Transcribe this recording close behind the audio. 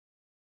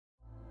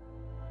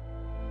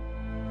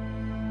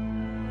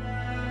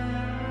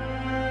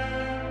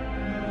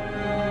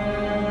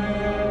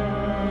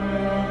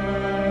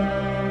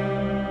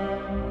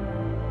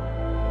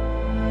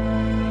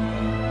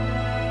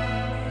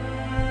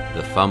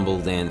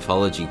Fumbled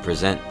Anthology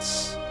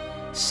presents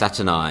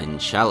Saturnine,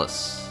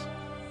 Chalice,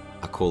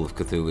 a Call of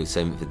Cthulhu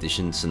 7th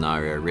edition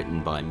scenario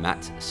written by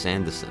Matt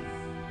Sanderson,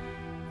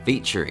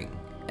 featuring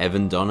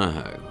Evan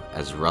Donahoe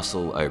as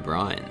Russell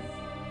O'Brien,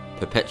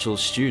 perpetual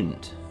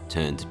student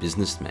turned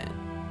businessman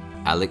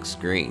Alex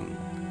Green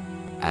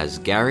as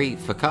Gary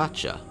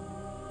Focaccia,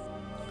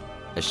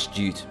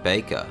 astute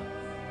baker,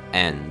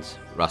 and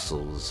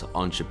Russell's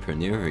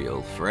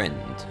entrepreneurial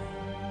friend,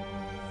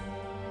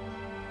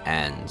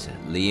 and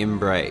Liam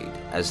Braid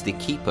as the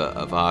keeper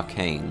of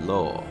arcane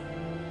lore,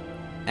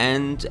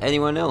 and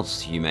anyone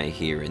else you may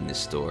hear in this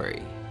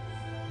story.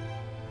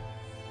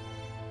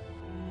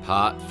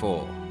 Part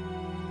 4: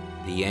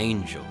 The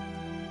Angel.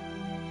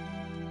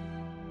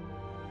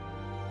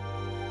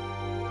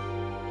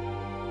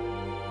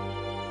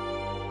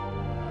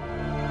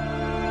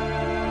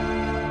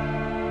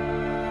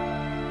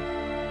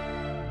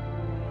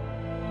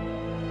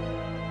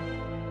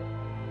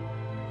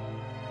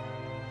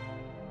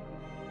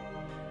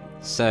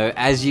 So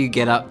as you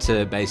get up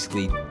to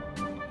basically,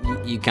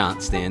 you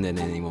can't stand it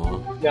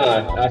anymore. No,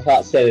 I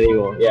can't stand it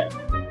anymore. Yeah.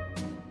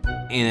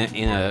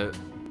 In a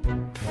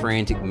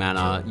frantic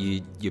manner,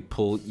 you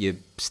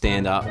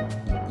stand up,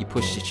 you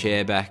push your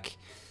chair back.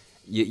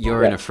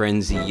 You're in a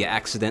frenzy. You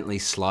accidentally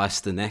slice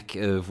the neck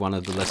of one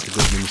of the Lester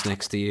Goodmans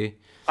next to you.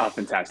 Oh,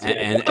 fantastic!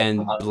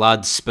 And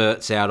blood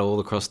spurts out all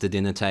across the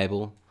dinner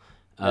table.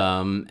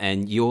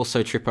 And you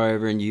also trip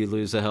over and you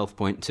lose a health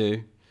point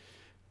too.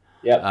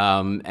 Yep.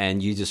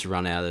 And you just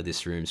run out of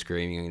this room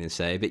screaming, I'm going to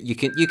say. But you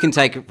can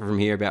take it from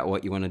here about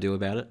what you want to do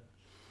about it.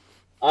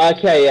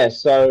 Okay, yeah.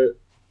 So,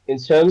 in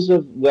terms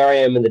of where I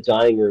am in the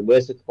dining room,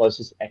 where's the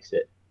closest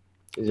exit?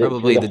 Is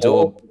Probably it the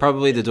hall? door.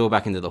 Probably the door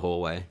back into the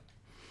hallway.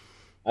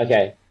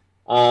 Okay.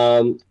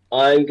 I'm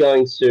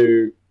going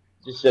to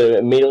just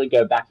immediately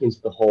go back into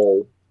the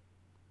hall.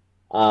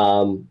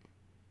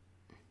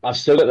 I've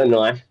still got the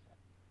knife.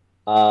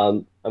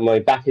 I'm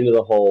going back into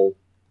the hall,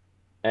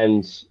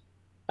 and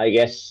I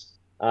guess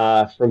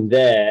from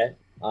there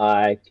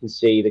I can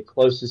see the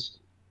closest.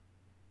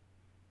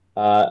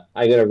 I'm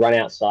going to run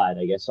outside,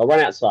 I guess. I'll run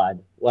outside.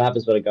 What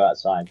happens when I go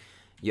outside?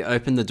 You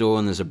open the door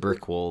and there's a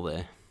brick wall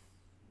there.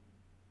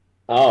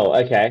 Oh,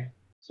 okay.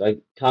 So I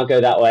can't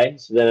go that way.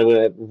 So then I'm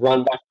going to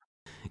run back.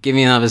 Give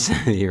me another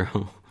sanity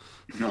roll.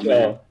 Oh,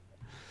 Sure.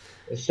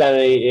 The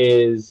sanity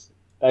is...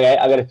 Okay,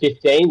 I got a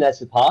 15.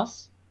 That's a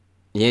pass.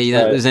 Yeah, you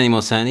don't lose any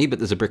more sanity, but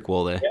there's a brick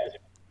wall there.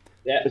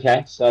 Yeah,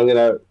 okay. So I'm going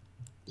to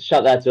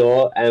shut that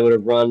door and I'm going to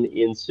run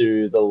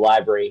into the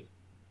library.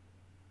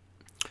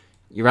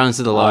 You run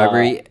into the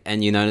library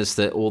and you notice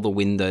that all the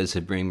windows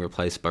have been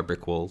replaced by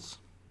brick walls.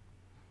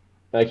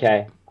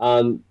 Okay.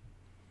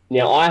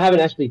 Now, I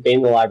haven't actually been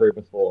in the library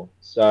before,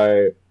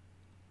 so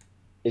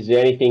is there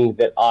anything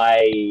that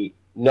I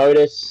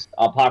notice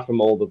apart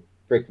from all the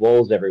brick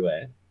walls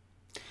everywhere?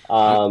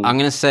 I'm going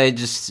to say,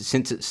 just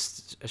since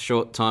it's a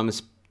short time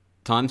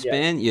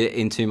span, you're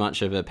in too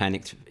much of a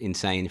panicked,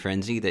 insane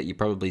frenzy that you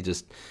probably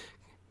just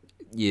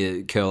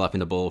you curl up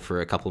in a ball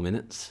for a couple of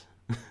minutes.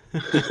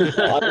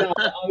 I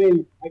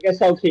mean, I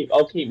guess I'll keep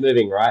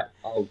moving, right?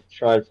 I'll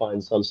try and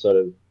find some sort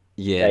of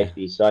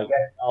safety. So I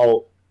guess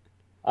I'll.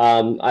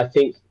 I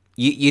think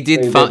you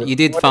did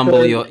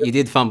fumble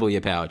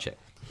your power check.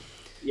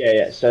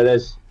 Yeah. So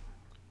there's,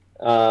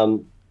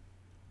 so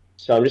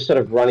I'm just sort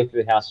of running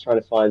through the house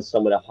trying to find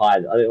somewhere to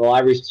hide. I think the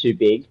library's too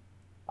big.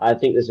 I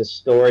think there's a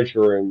storage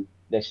room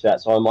next to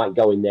that, so I might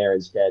go in there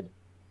instead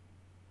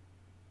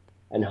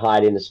and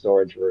hide in the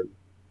storage room.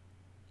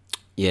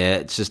 Yeah,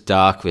 it's just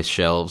dark with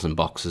shelves and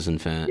boxes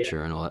and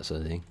furniture and all that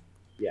sort of thing.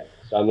 Yeah,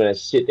 so I'm going to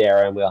sit there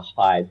and I'm going to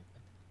hide.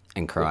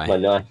 And cry. With my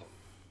knife.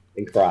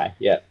 And cry,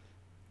 yeah.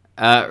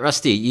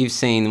 Rusty, you've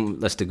seen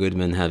Lester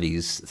Goodman have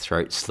his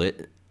throat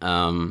slit,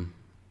 but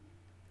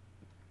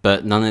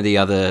none of the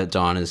other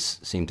diners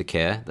seem to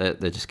care.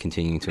 They're just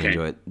continuing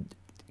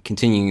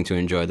to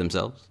enjoy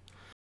themselves.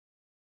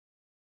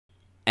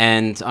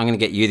 And I'm going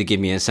to get you to give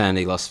me a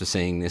sanity loss for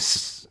seeing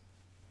this.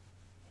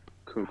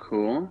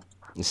 Cool.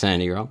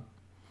 Sanity roll.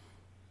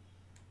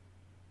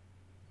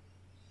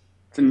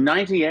 It's a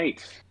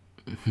 98.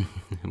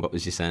 What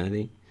was your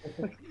sanity?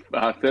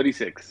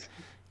 36.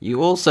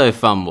 You also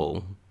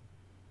fumble.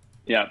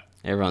 Yeah.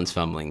 Everyone's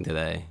fumbling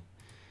today.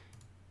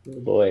 Oh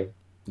boy.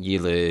 You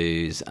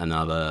lose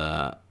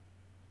another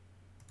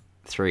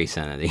 3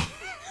 sanity.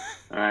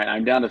 All right,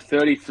 I'm down to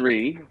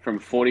 33 from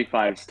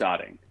 45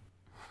 starting.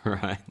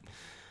 Right.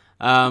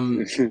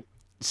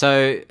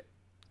 So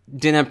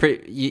dinner.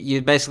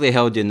 You basically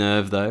held your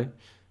nerve though,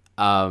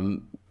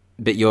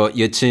 but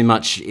you're too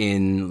much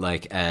in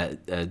like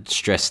a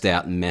stressed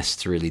out mess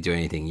to really do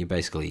anything. You're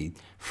basically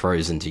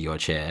frozen to your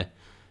chair.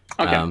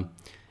 Okay.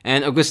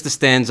 And Augustus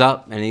stands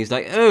up and he's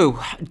like, "Oh,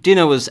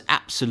 dinner was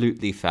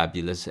absolutely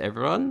fabulous,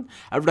 everyone.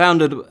 A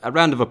round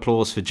of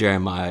applause for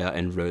Jeremiah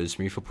and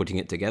Rosemary for putting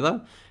it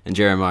together." And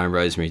Jeremiah and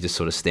Rosemary just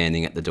sort of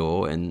standing at the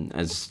door, and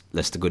as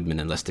Lester Goodman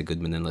and Lester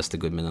Goodman and Lester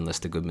Goodman and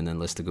Lester Goodman and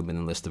Lester Goodman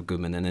and Lester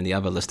Goodman and then the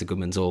other Lester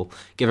Goodmans all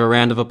give a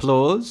round of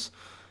applause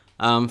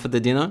for the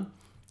dinner.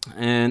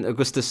 And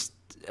Augustus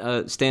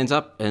stands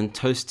up and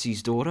toasts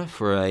his daughter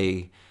for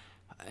a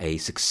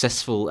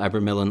successful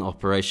Abramelin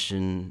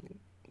operation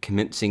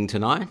commencing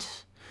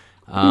tonight.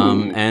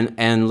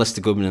 And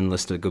Lester Goodman and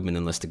Lester Goodman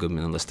and Lester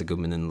Goodman and Lester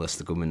Goodman and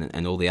Lester Goodman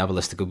and all the other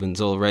Lester Goodmans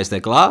all raise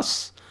their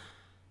glass,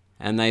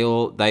 and they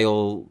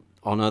all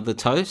honour the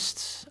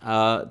toast.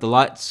 The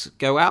lights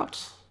go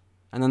out,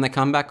 and then they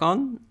come back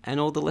on, and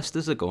all the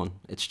Lesters are gone.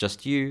 It's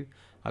just you,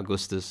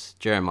 Augustus,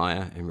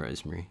 Jeremiah, and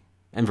Rosemary,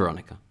 and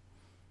Veronica.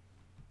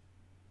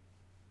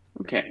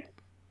 Okay.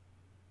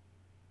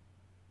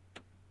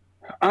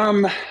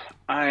 I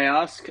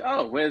ask,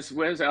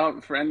 where's our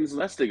friends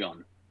Lester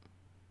gone?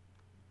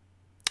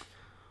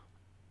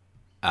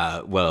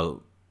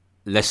 Well,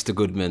 Lester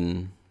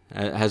Goodman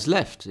has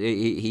left.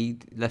 He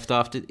left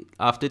after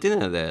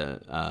dinner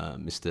there,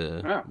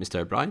 Mr.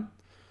 O'Brien.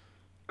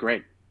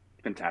 Great,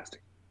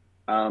 fantastic.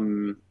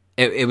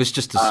 It was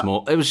just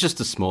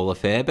a small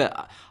affair,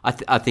 but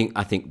I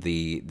think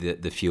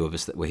the few of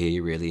us that were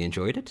here really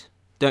enjoyed it.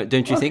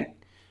 Don't you think?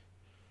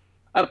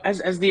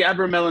 Has the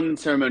Abramelin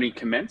ceremony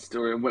commenced,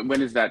 or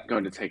when is that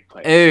going to take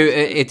place? Oh,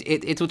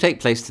 it will take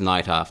place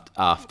tonight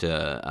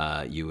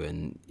after you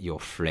and your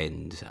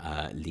friend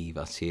leave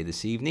us here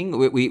this evening.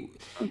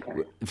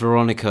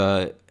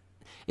 Veronica,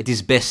 it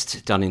is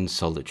best done in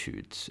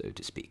solitude, so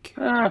to speak.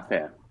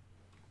 Fair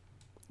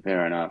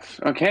enough.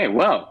 Okay,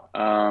 well,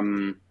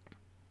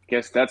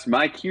 guess that's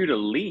my cue to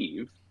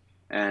leave,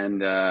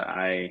 and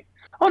I.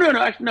 Oh no!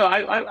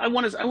 I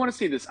want to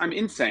see this. I'm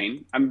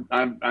insane. I'm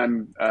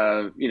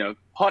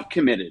hot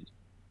committed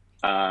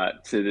to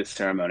this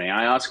ceremony.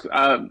 I ask,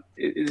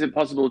 is it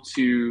possible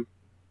to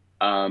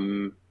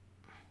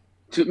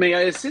may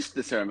I assist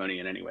the ceremony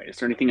in any way? Is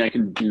there anything I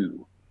can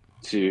do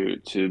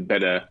to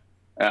better?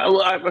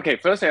 Okay.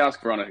 First, I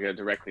ask Veronica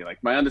directly.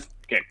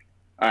 Okay.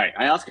 All right.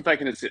 I ask if I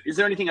can assist. Is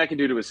there anything I can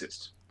do to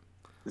assist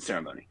the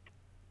ceremony?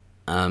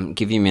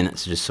 Give you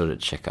minutes to just sort of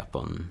check up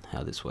on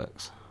how this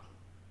works.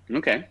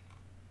 Okay.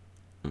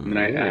 And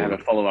then I have a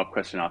follow-up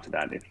question after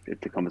that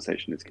if the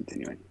conversation is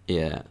continuing.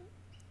 Yeah.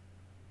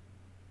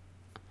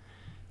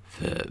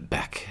 For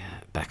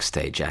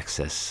backstage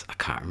access, I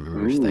can't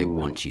remember if they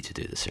want you to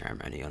do the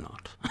ceremony or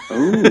not.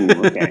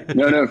 Oh, okay.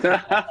 No.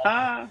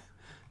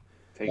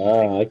 Take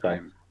okay.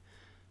 time.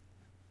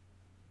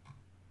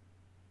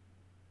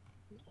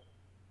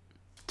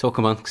 Talk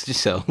amongst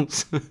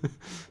yourselves.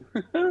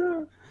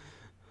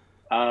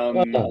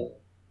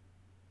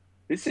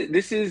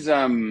 This is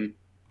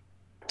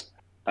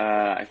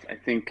I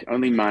think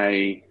only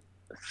my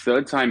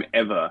third time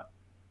ever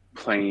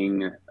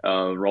playing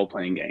a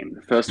role-playing game.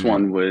 The first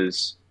one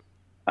was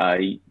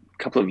a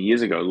couple of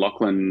years ago.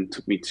 Lachlan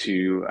took me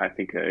to, I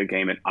think, a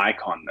game at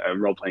Icon, a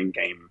role-playing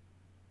game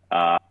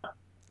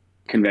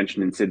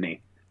convention in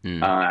Sydney.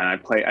 And I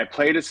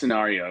played a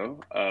scenario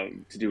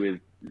to do with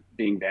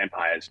being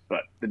vampires,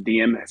 but the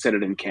DM set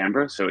it in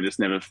Canberra, so it just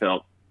never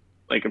felt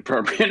like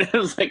appropriate. It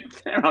was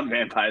like, there aren't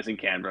vampires in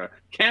Canberra.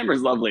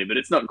 Canberra's lovely, but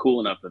it's not cool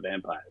enough for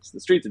vampires. The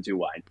streets are too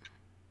wide.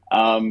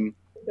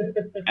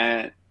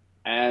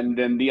 And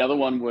then the other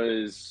one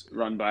was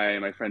run by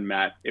my friend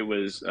Matt. It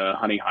was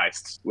honey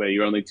heists, where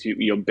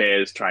your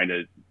bears trying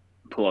to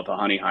pull off a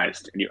honey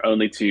heist, and your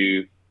only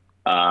two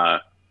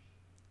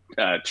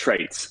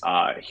traits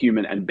are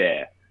human and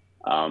bear.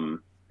 And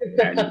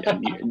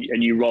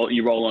you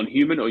roll on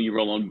human or you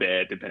roll on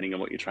bear, depending on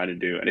what you're trying to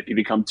do. And if you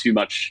become too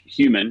much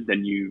human,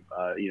 then you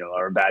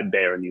are a bad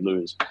bear and you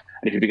lose. And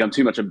if you become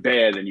too much a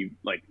bear, then you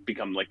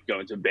go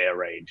into bear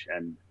rage,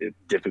 and it's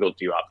difficult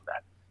for you after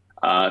that.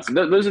 So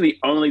those are the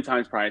only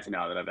times prior to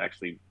now that I've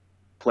actually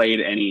played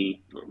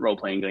any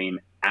role-playing game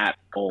at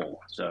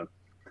all. So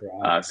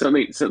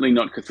certainly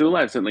not Cthulhu.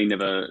 I've certainly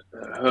never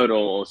heard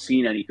or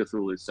seen any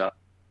Cthulhu stuff.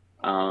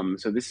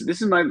 So this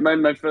is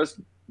my first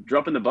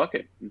drop in the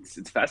bucket.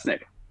 It's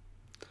fascinating.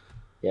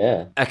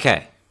 Yeah.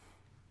 Okay.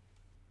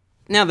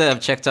 Now that I've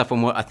checked up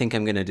on what I think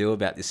I'm going to do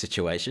about this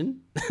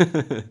situation,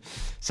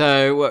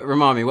 so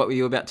remind me, what were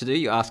you about to do?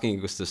 You're asking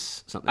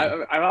Augustus something.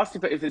 I've asked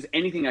if there's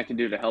anything I can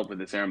do to help with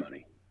the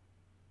ceremony.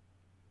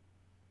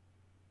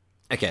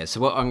 Okay, so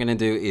what I'm going to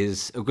do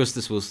is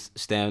Augustus will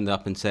stand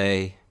up and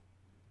say,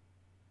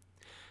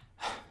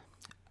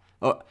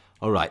 "Oh,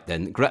 all right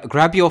then.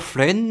 Grab your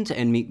friend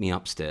and meet me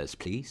upstairs,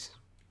 please."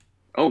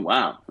 Oh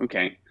wow.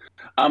 Okay.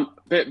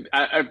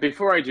 But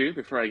before I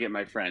get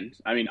my friend,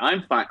 I mean,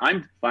 I'm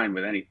fine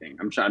with anything.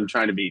 I'm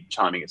trying to be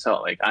charming as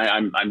hell. Like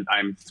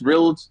I'm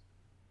thrilled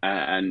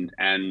and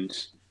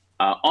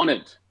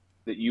honored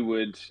that you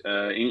would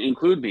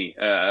include me,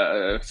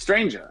 a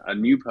stranger, a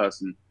new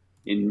person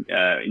in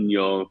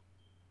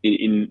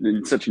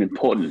such an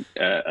important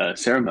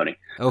ceremony.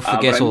 Oh,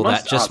 forget all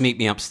that. Just meet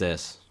me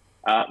upstairs.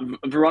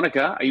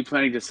 Veronica, are you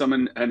planning to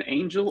summon an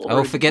angel?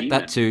 Or forget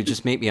that too.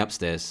 Just meet me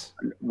upstairs.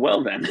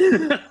 Well then.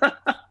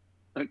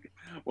 Okay.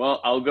 Well,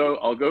 I'll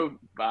go.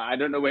 I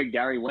don't know where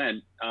Gary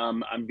went.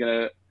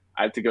 I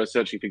have to go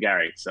searching for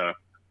Gary. So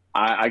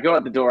I go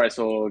out the door. I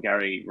saw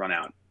Gary run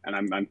out, and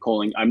I'm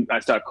calling. I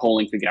start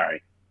calling for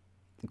Gary.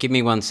 Give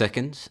me 1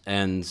 second,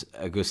 and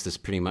Augustus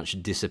pretty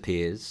much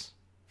disappears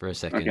for a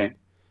second. Okay.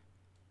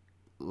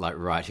 like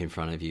right in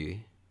front of you,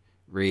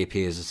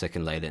 reappears a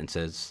second later and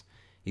says,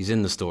 "He's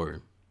in the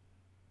storeroom."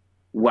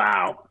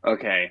 Wow.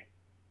 Okay.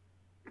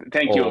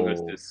 Thank you, Oh.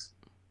 Augustus.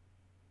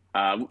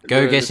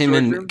 Go get him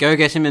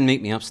and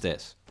meet me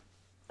upstairs.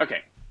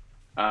 Okay.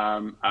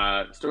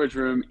 Storage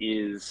room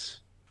is.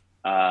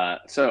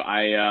 So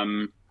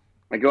I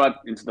go out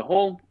into the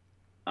hall,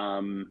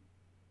 and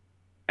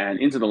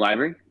into the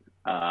library.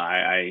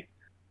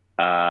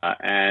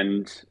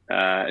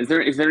 Is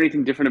there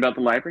anything different about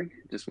the library?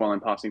 Just while I'm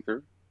passing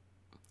through.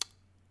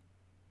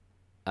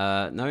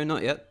 No,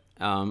 not yet.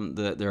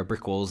 There are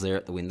brick walls there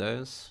at the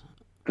windows.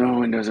 Oh,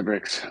 windows are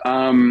bricks.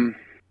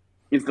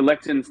 Is the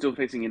lectern still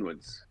facing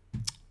inwards?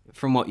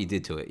 From what you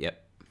did to it,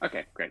 yep.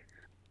 Okay, great.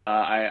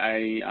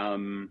 I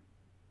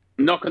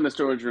knock on the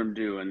storage room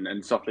door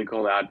and softly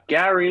call out,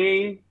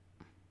 Gary!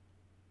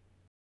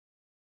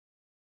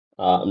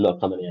 I'm not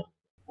coming out.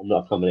 I'm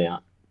not coming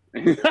out.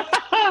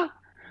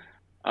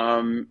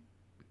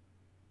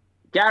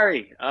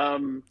 Gary,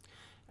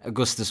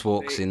 Augustus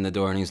walks in the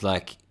door and he's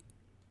like,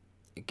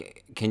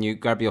 "Can you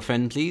grab your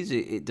friend, please?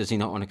 Does he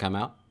not want to come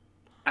out?"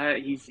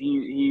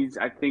 He's.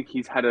 I think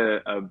he's had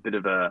a bit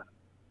of a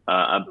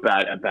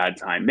bad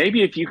time.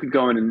 Maybe if you could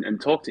go in and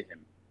talk to him.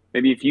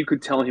 Maybe if you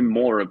could tell him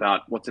more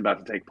about what's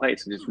about to take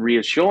place and just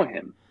reassure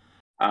him,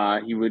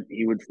 he would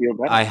feel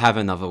better. I have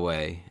another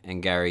way.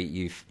 And Gary,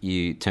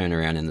 you turn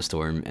around in the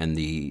storeroom and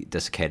the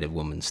desiccated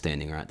woman's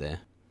standing right there.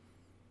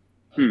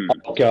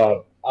 Oh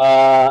God.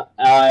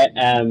 I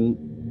am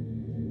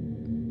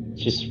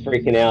just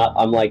freaking out.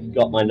 I'm like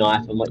got my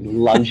knife. I'm like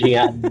lunging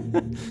at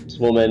this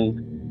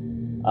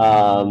woman,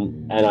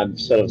 and I'm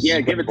sort of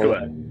give it to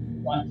her.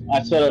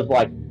 I sort of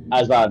like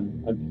as I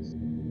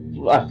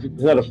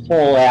sort of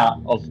fall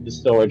out of the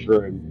storage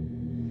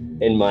room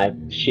in my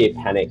sheer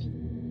panic.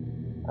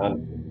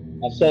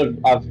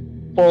 I've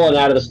fallen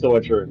out of the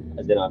storage room,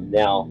 as in I'm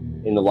now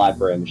in the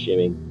library. I'm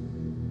assuming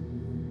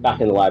back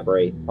in the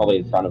library, probably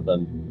in front of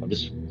them. I'm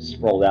just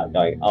sprawled out,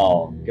 going,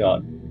 "Oh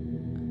God."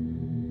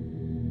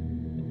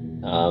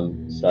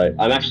 So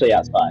I'm actually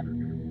outside.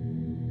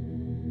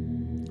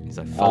 He's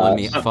like, "Follow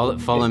me,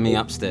 follow me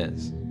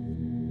upstairs."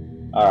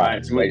 All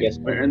right, so I guess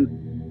we're in.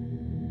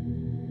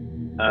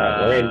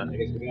 we're in. I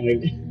guess we're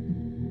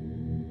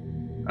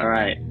going. All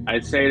right, I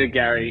say to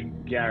Gary,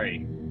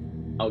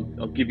 I'll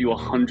give you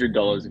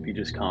 $100 if you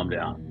just calm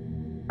down.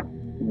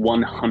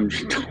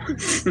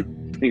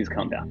 $100. Please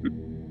calm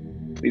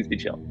down. Please be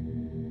chill.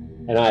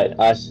 And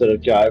I sort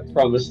of go,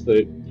 promise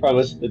the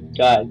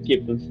guy,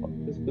 give them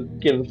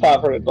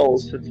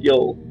 $500 for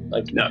fuel.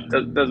 Like, no,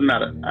 doesn't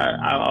matter.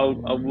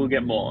 We'll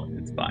get more.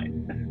 It's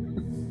fine.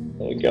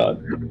 Oh my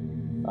God.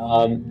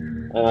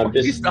 And I'm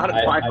just, You start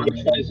at I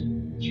guess I just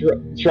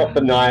drop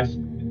the knife,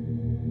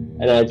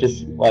 and I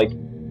just like,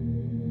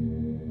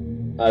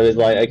 I was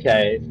like,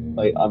 okay,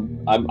 like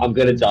I'm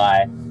gonna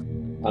die.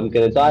 I'm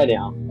gonna die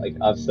now. Like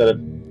I've sort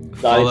of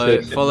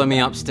follow me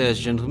upstairs,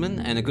 gentlemen.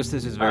 And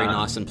Augustus is very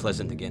nice and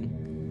pleasant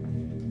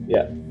again.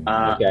 Yeah.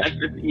 Okay.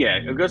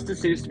 Augustus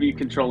seems to be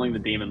controlling the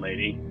demon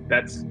lady.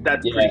 That's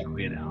pretty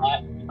clear now.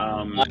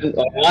 I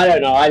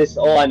don't know.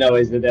 All I know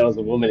is that there was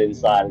a woman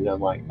inside, and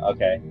I'm like,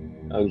 okay,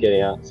 I'm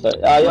getting out. So,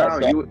 wow,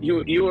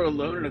 you were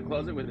alone in a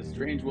closet with a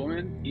strange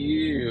woman.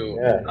 Ew.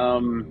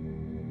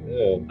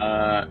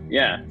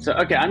 Yeah. So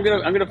okay, I'm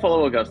gonna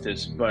follow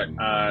Augustus, but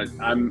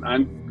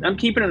I'm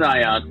keeping an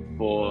eye out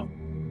for.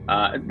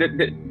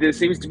 There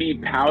seems to be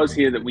powers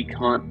here that we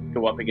can't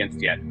go up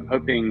against yet. I'm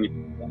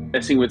hoping,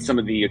 messing with some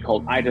of the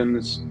occult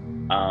items,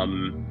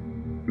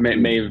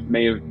 may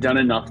have done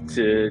enough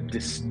to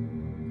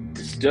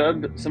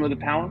disturb some of the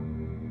power.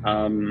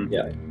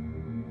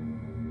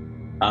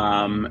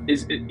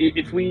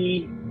 If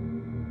we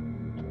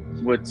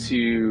were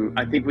to,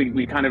 I think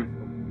we kind of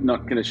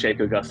not going to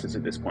shake Augustus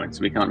at this point,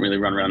 so we can't really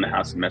run around the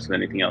house and mess with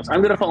anything else.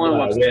 I'm going to follow him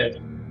upstairs,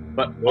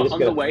 but on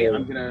the way,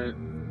 I'm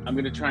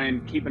gonna try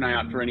and keep an eye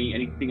out for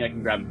anything I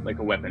can grab, like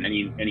a weapon,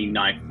 any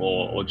knife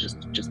or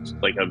just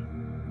like a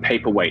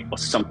paperweight or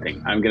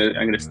something. I'm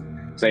gonna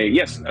say,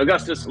 yes,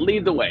 Augustus,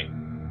 lead the way.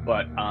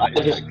 But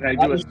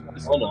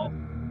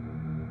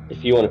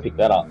if you want to pick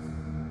that up.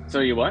 So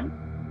you what?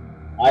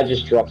 I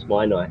just dropped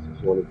my knife.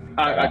 If you want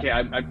to. Okay.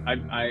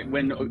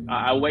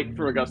 I'll wait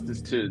for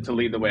Augustus to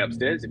lead the way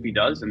upstairs if he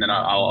does, and then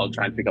I'll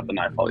try and pick up the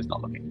knife while he's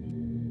not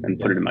looking, and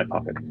put it in my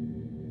pocket.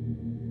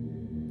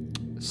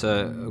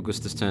 So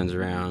Augustus turns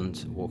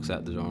around, walks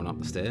out the door and up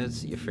the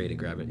stairs. You're free to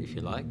grab it if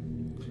you like.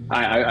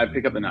 I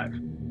pick up the knife.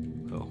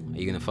 Cool. Are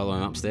you going to follow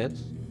him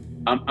upstairs?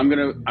 I want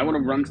to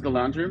run to the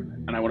lounge room,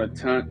 and I want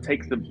to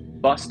take the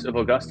bust of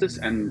Augustus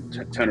and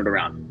turn it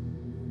around.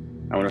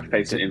 I want to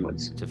face it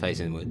inwards. To face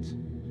inwards?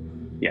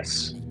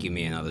 Yes. Give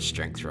me another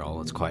strength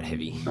roll. It's quite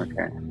heavy.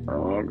 Okay.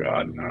 Oh,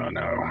 God. Oh,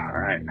 no. All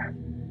right.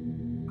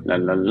 La,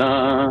 la,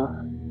 la.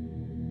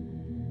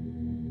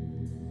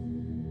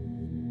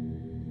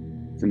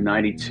 It's a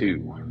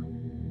 92.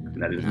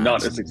 That is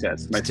not a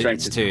success. My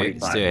strength is 25.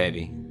 It's too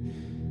heavy.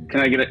 Can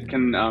I get it?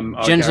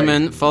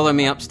 Gentlemen, follow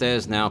me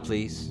upstairs now,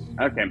 please.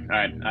 Okay. All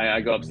right. I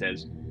go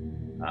upstairs.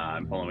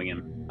 I'm following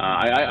him.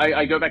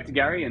 I go back to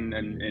Gary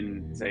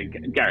and say,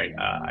 Gary,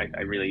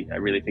 I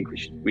really think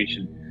we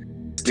should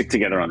stick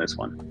together on this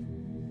one.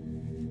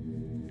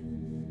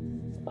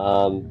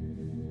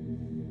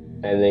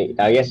 And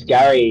I guess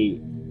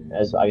Gary,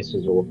 as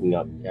we're walking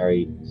up,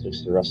 Gary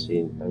looks to Rusty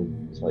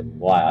and it's like,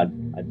 why?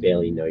 I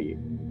barely know you.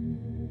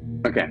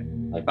 Okay.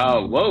 Like,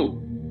 Oh, whoa.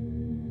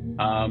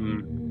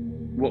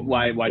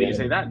 Why do you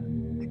say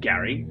that,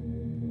 Gary?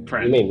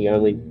 Friend. What do you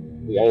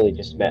mean? We only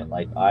just met.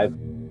 Like I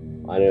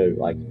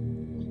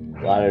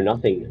know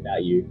nothing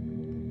about you.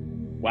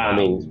 Wow. I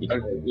mean,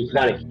 you're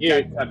kind of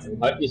cute. I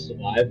hope you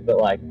survive, but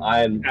like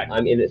I'm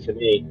in it for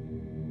me.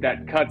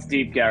 That cuts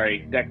deep,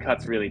 Gary. That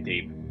cuts really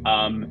deep.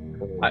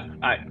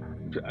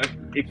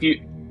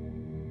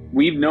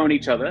 We've known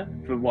each other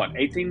for what,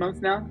 18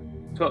 months now?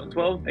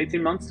 12,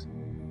 18 months?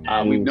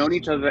 We've known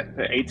each other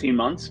for 18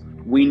 months.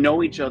 We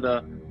know each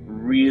other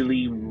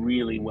really,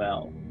 really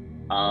well.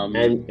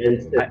 And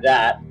to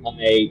that,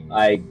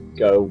 I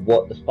go,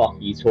 what the fuck are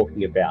you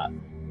talking about?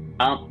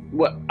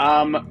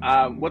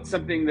 What's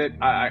something that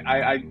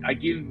I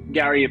give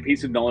Gary a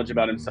piece of knowledge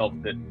about himself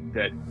that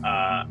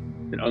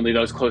only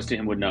those close to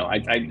him would know.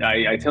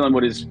 I tell him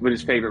what his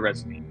favorite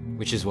recipe.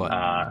 Which is what?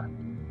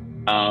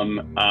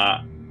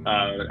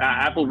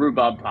 Apple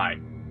rhubarb pie.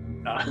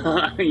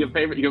 Your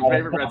favorite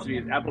recipe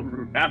is apple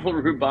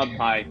rhubarb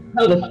pie.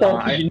 How the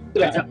fuck did you do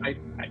that?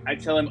 I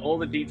tell him all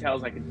the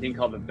details I can think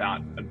of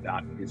about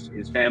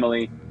his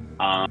family.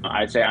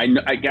 I say,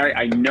 Gary,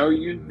 I know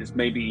you. This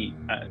may be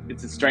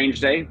it's a strange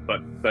day,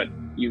 but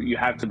you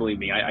have to believe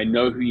me. I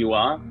know who you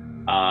are,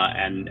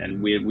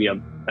 and we are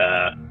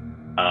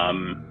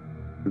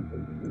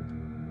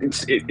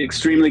it's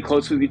extremely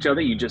close with each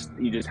other. You just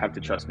have to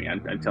trust me.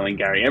 I'm telling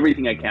Gary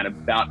everything I can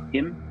about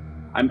him.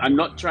 I'm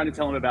not trying to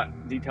tell him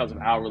about details of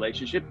our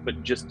relationship,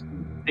 but just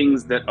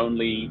things that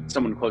only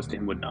someone close to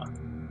him would know.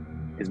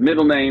 His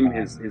middle name,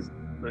 his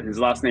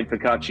last name,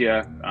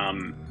 Focaccia.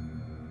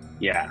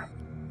 Yeah.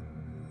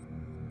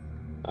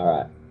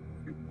 All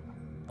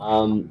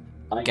right.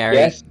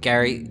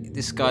 Gary,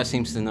 this guy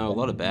seems to know a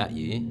lot about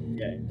you.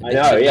 Yeah, I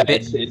know. Yeah,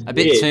 it's a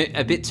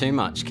bit too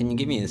much. Can you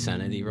give me a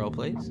sanity roll,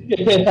 please?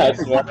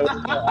 That's where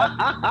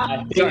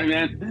Sorry,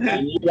 man.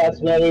 I knew that's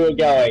where we were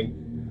going.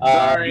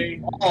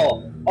 Sorry.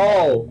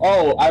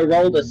 I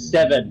rolled a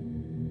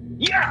 7.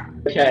 Yeah.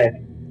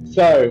 Okay.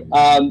 So,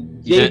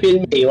 deep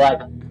in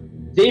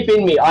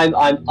me,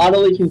 I'm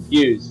utterly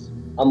confused.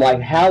 I'm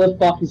like, how the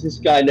fuck does this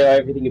guy know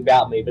everything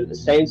about me? But at the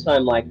same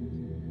time, like,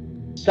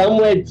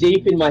 somewhere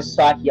deep in my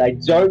psyche, I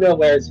don't know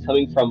where it's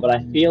coming from, but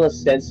I feel a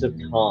sense of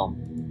calm.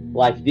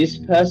 Like, this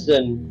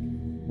person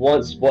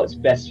wants what's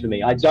best for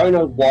me. I don't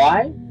know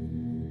why.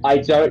 I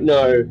don't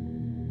know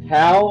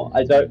how.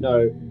 I don't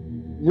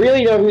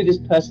really know who this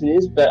person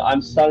is, but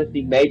I'm starting to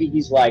think maybe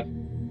he's like,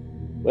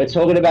 we're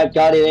talking about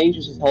guardian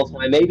angels this whole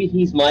time. Maybe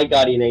he's my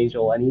guardian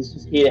angel, and he's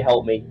just here to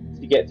help me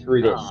to get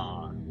through this.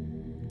 Aww.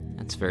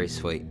 That's very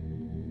sweet.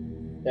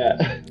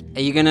 Yeah.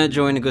 Are you going to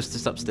join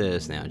Augustus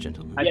upstairs now,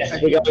 gentlemen? Yes,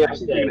 we're going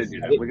upstairs. We're going to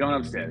do that. We're going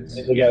upstairs.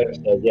 We're going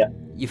upstairs, yeah.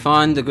 You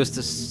find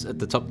Augustus at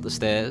the top of the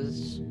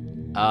stairs,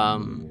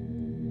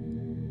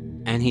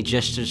 and he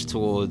gestures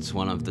towards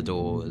one of the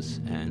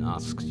doors and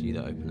asks you to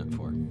open it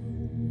for him.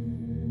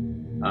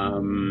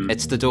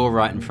 It's the door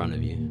right in front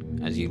of you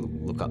as you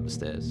look up the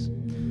stairs.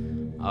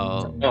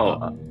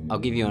 I'll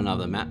give you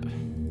another map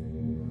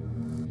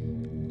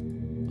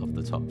of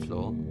the top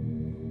floor.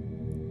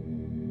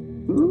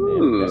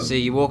 Ooh. So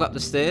you walk up the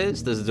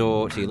stairs, there's a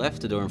door to your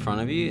left, a door in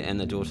front of you, and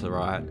the door to the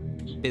right.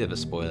 Bit of a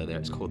spoiler there,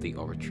 it's called the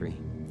oratory.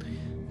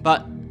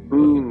 But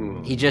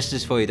he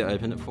gestures for you to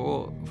open it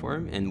for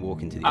him and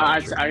walk into the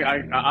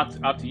oratory.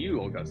 After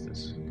you,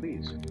 Augustus,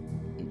 please.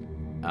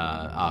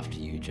 After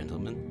you,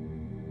 gentlemen.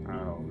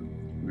 Oh,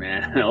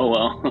 man. Oh,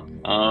 well.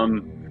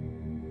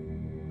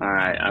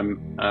 Alright,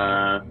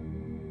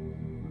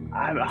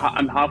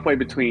 I'm halfway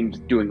between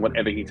doing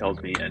whatever he tells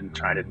me and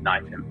trying to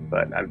knife him,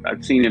 but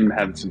I've seen him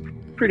have some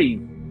pretty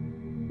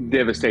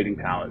devastating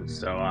powers.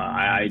 So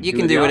you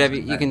can do whatever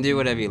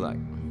you like.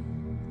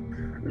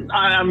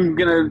 I'm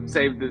gonna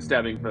save the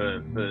stabbing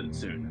for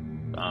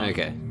soon.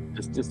 Okay.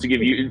 Just to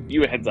give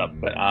you a heads up,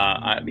 but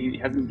he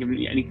hasn't given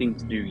me anything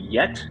to do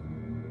yet,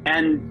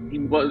 and the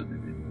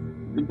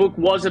book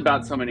was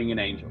about summoning an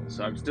angel,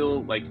 so I'm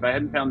still like, if I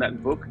hadn't found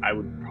that book, I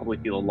would probably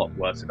feel a lot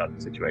worse about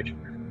the situation.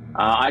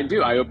 I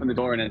open the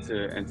door and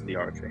enter the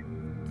oratory.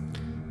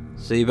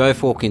 So you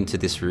both walk into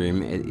this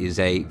room. It is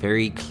a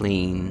very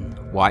clean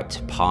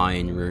white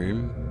pine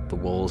room. The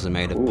walls are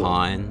made of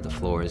pine. The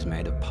floor is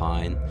made of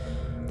pine.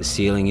 The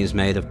ceiling is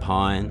made of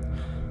pine.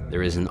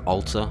 There is an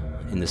altar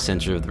in the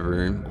center of the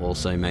room,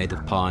 also made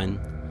of pine.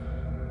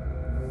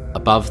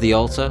 Above the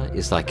altar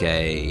is like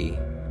a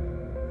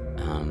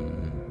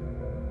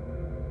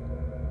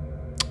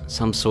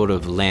some sort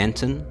of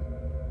lantern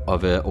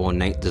of an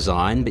ornate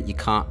design, but you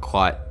can't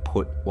quite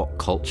put what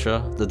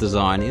culture the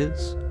design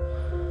is.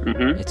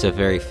 Mm-hmm. It's a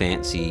very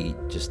fancy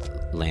just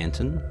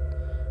lantern.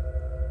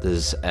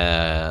 There's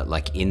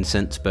like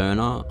incense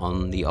burner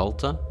on the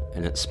altar,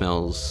 and it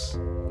smells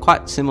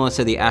quite similar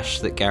to the ash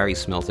that Gary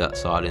smelt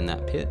outside in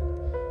that pit.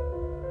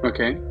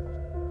 Okay.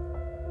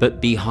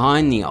 But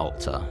behind the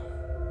altar,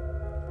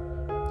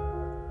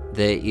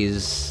 there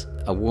is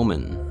a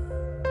woman,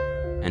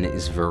 and it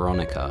is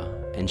Veronica,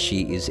 and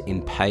she is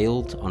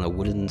impaled on a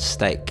wooden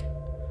stake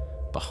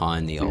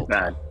behind the altar.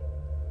 Bad.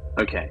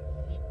 Okay.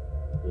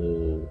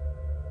 Mm.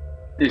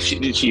 Is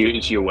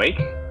she awake?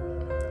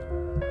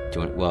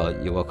 Well,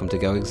 you're welcome to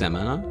go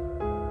examine her.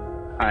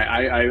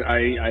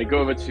 I go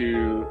over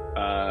to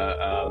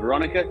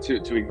Veronica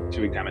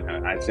to examine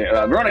her. I say,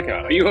 Veronica,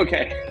 are you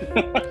okay?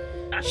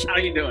 How are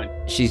you doing?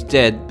 She's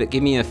dead, but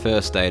give me a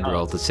first aid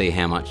roll to see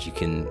how much you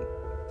can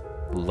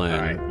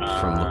learn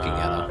from looking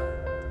at her.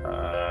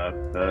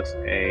 First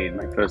aid.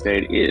 My first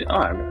aid is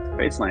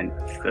baseline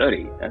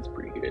 30. That's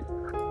pretty good.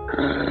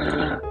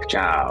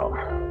 Ciao.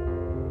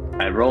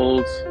 I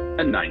rolled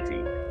a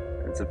 90.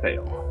 That's a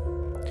fail.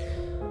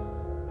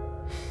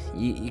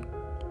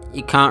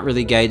 You can't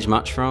really gauge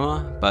much from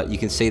her, but you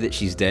can see that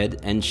she's dead,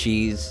 and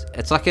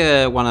it's like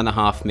a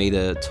 1.5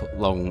 meter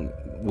long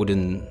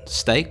wooden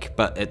stake,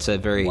 but it's a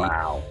very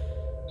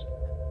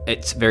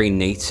it's very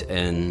neat,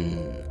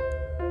 and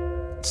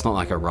it's not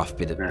like a rough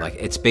bit of like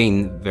it's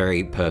been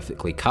very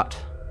perfectly cut.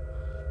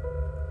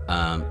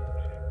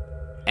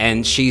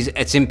 And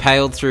it's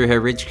impaled through her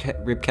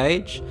rib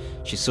cage.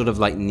 She's sort of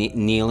like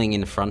kneeling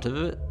in front of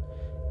it,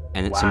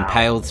 and it's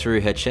impaled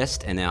through her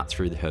chest and out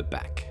through her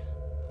back.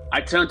 I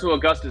turn to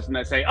Augustus and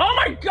I say, "Oh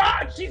my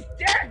God, she's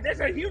dead!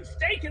 There's a huge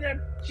stake in her.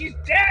 She's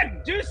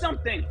dead. Do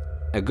something!"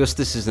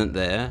 Augustus isn't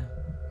there.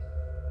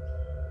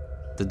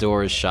 The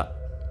door is shut.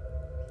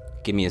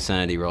 Give me a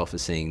sanity roll for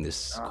seeing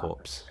this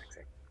corpse.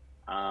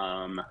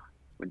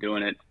 We're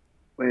doing it.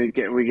 We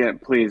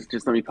get. Please,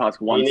 just let me pass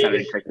one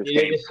sanity check this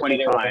game.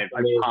 25.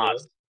 I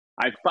passed.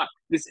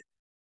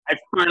 I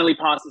finally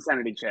passed the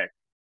sanity check.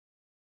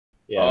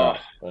 Yeah.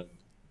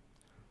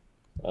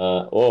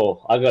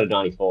 I got a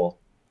 94.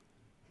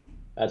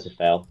 That's a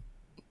fail.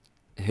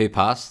 Who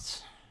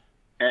passed?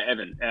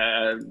 Evan.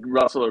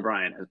 Russell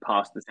O'Brien has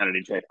passed the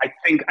sanity check. I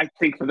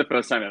think for the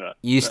first time ever.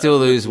 You still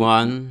lose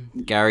one.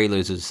 Gary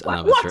loses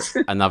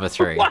another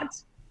 3.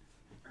 What?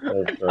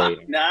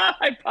 Nah,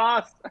 I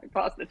passed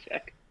the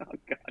check. Oh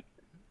God.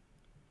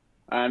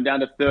 I'm down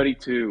to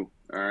 32.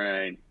 All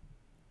right.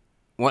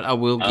 What I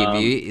will give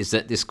you is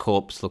that this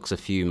corpse looks a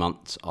few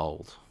months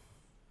old.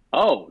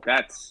 Oh,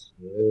 that's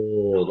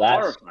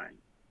horrifying.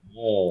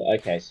 Oh,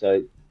 okay.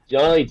 So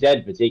you're only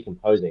dead but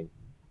decomposing,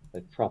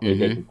 like properly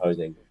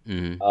decomposing.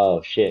 Mm-hmm.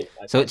 Oh shit!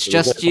 Okay, so it's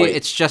just you.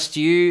 It's just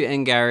you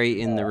and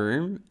Gary in the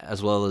room,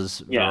 as well as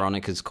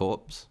Veronica's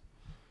corpse.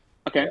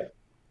 Okay.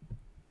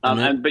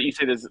 But you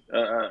say there's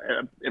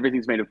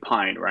everything's made of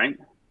pine, right?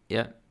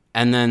 Yeah.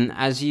 And then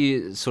as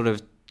you sort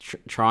of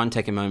try and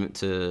take a moment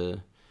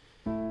to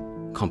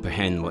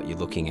comprehend what you're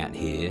looking at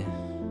here,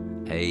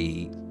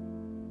 a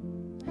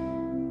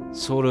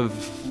sort of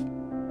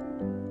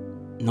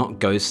not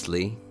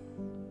ghostly,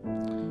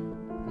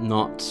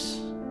 not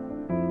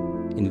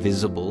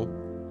invisible,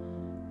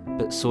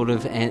 but sort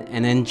of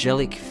an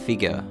angelic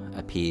figure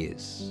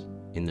appears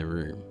in the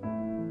room.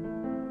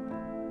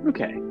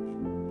 Okay.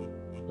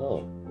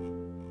 Oh.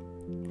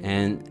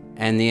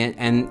 And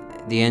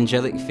the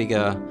angelic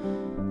figure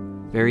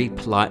very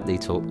politely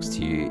talks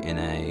to you in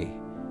a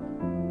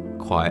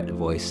quiet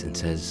voice and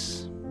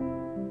says,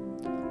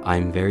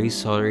 "I'm very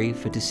sorry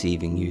for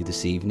deceiving you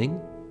this evening.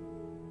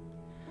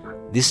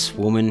 This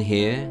woman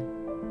here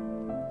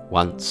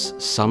once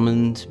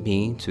summoned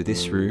me to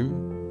this room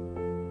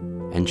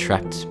and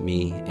trapped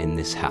me in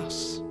this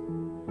house.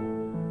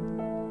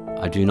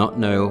 I do not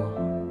know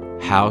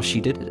how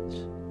she did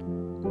it.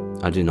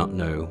 I do not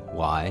know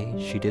why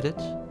she did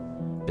it,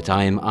 but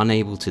I am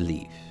unable to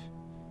leave.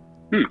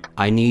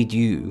 I need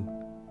you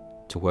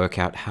to work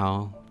out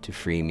how to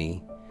free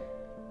me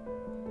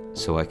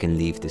so I can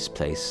leave this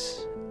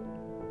place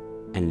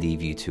and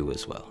leave you too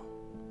as well."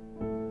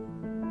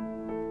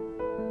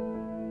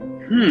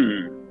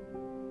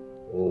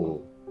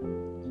 Oh.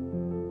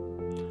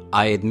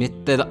 I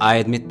admit that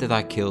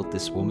I killed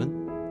this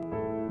woman.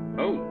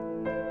 Oh.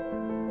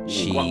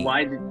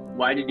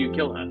 Why did you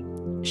kill her?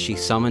 She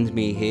summoned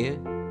me here,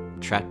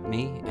 trapped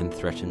me, and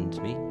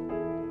threatened me.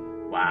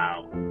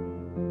 Wow.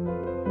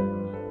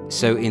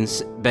 So in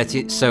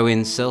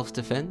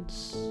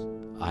self-defense,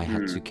 I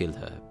had to kill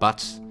her.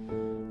 But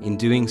in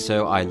doing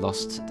so, I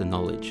lost the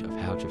knowledge of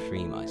how to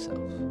free myself.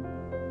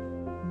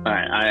 All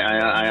right.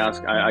 I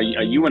ask, are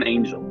you an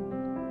angel?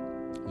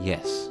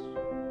 Yes.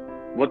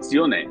 What's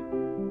your name?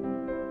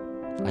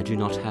 I do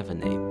not have a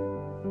name.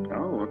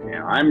 Oh, okay.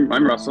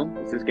 I'm Russell.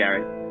 This is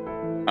Gary.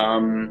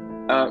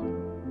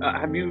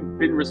 Have you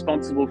been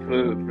responsible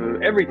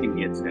for everything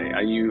here today?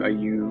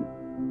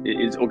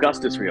 Is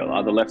Augustus real?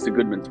 Are the Lester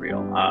Goodmans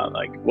real?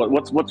 Like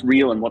what's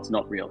real and what's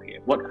not real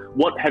here?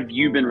 What have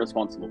you been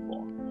responsible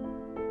for?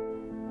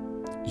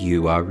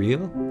 You are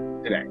real.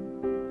 Today.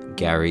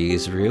 Gary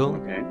is real.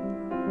 Okay.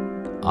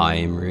 I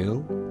am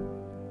real.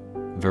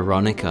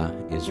 Veronica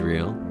is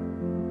real.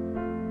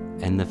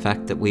 And the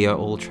fact that we are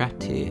all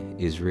trapped here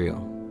is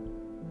real.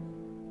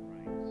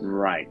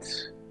 Right.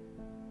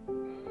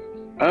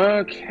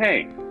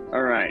 Okay.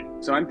 All right.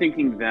 So I'm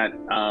thinking that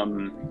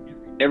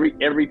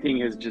everything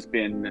has just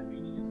been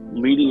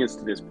leading us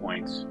to this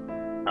point,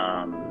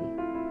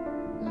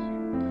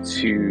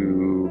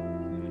 to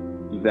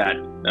that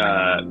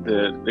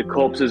the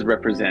corpses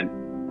represent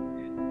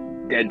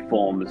dead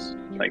forms.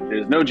 Like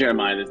there's no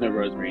Jeremiah, there's no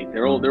Rosemary.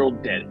 They're all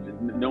dead.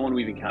 No one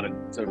we've encountered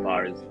so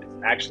far is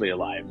actually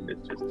alive.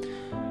 It's just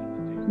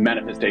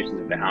manifestations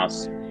of the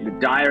house. The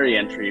diary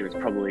entry was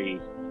probably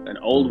an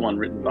old one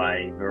written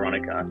by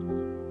Veronica.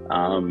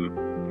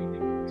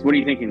 So what are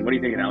you thinking? What are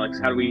you thinking, Alex?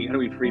 How do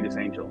we free this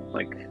angel?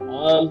 Like,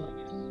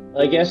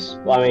 I guess.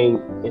 I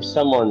mean, if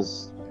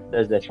someone's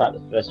says they're trapped,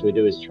 the first thing we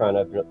do is try and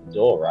open up the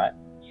door, right?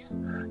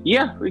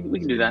 yeah, we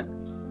can do that.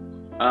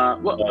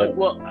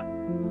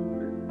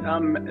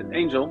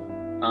 Angel.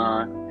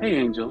 Hey,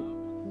 Angel.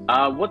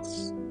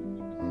 What's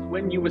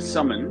when you were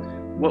summoned?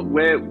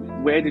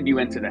 Where did you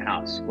enter the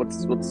house?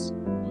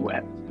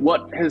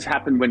 What has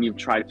happened when you've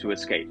tried to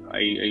escape? Are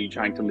you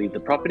trying to leave the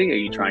property? Are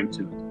you trying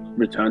to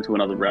return to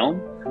another realm?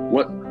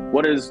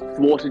 What has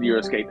thwarted your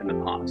escape in the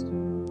past?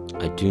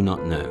 I do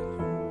not know.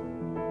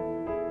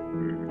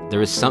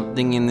 There is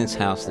something in this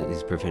house that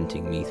is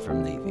preventing me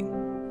from leaving.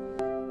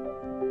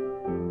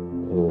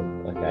 Ooh,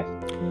 okay.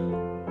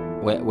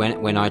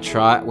 When I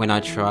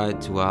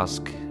tried to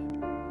ask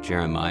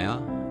Jeremiah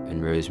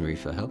and Rosemary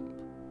for help,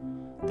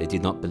 they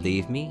did not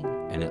believe me,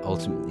 and it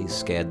ultimately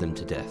scared them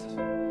to death.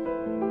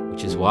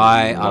 Which is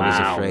why I was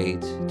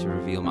afraid to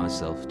reveal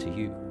myself to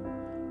you.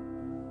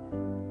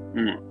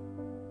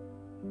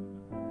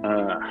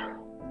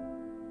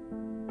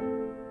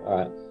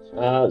 Alright.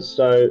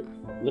 So,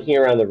 looking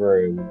around the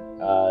room,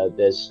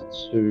 there's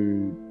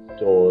two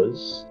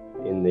doors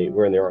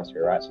we're in the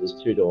oratory, right? So there's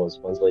two doors.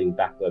 One's leading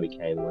back where we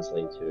came, one's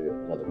leading to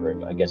another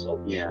room. I guess I'll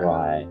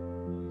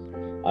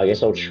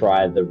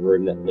try the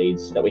room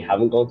that we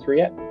haven't gone through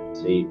yet.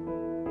 See,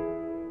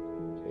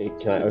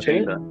 can I open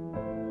it?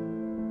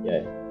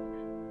 Yeah.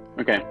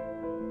 Okay.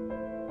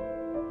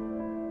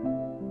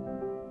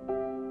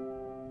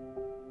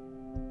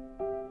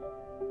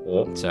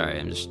 Oh. Sorry,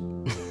 I'm just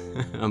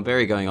I'm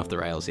very going off the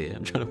rails here.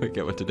 I'm trying to work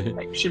out what to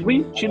do. Should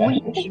we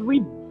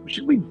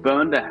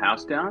burn the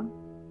house down?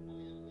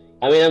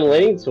 I mean, I'm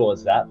leaning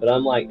towards that, but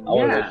I'm like, I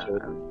want to make sure.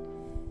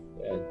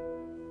 Yeah.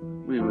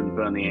 We wouldn't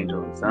burn the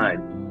angel inside.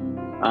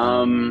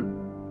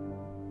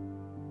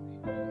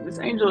 This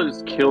angel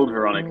has killed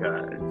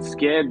Veronica. It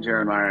scared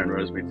Jeremiah and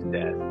Rosemary to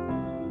death.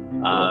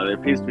 There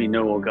appears to be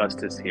no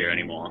Augustus here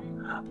anymore.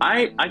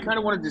 I kind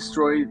of want to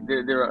destroy.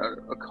 There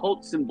are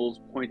occult symbols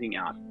pointing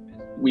out.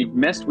 We've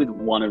messed with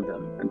one of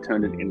them and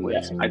turned it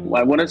inwards. Yeah. I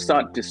want to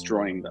start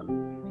destroying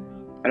them.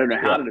 I don't know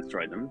how to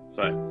destroy them,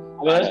 but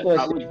I just want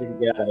to see if we can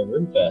get out of the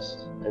room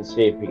first and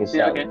see if we can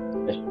start. Yeah,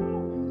 okay.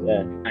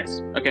 Yeah.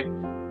 Nice. Okay.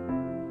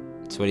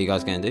 So what are you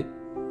guys going to do?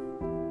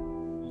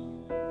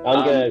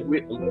 I'm going to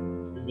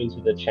move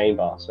into the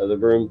chamber. So the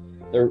room.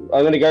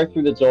 I'm going to go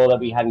through the door that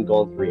we hadn't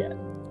gone through yet.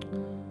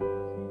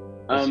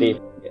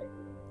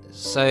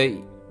 So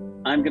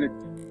I'm going to.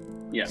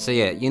 Yeah. So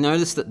yeah, you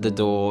notice that the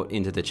door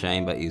into the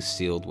chamber is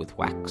sealed with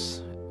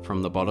wax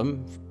from the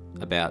bottom,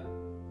 about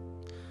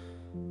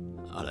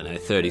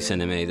 30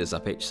 centimeters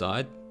up each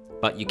side.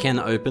 But you can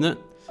open it,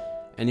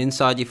 and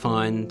inside you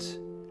find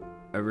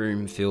a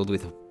room filled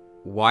with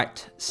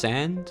white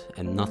sand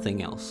and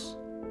nothing else.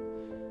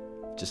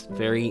 Just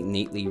very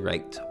neatly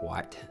raked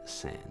white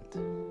sand.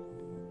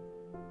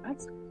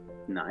 That's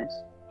nice.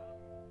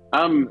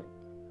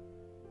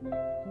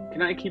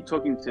 Can I keep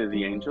talking to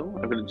the angel?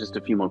 I've got just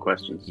a few more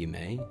questions. You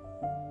may.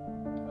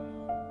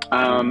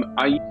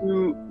 Are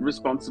you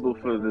responsible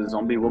for the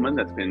zombie woman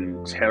that's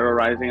been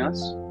terrorizing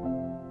us?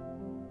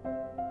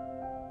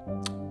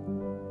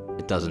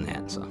 It doesn't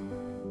answer.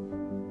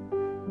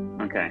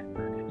 Okay.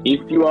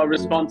 If you are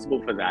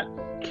responsible for that,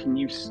 can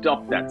you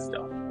stop that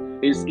stuff?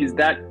 Is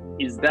that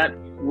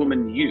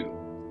woman you?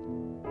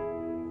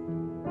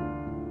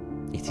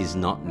 It is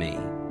not me.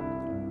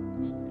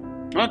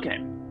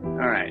 Okay.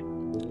 All right.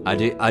 I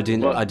do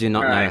not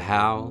know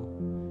how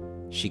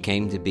she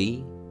came to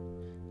be,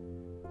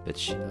 but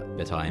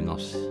I am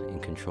not in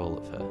control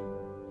of her.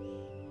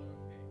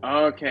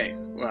 Okay.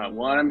 Well,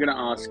 what I'm going to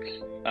ask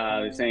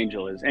this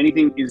angel is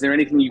there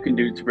anything you can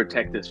do to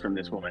protect us from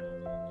this woman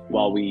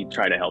while we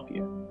try to help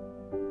you?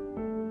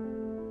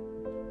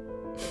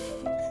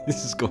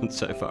 This has gone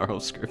so far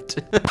off script.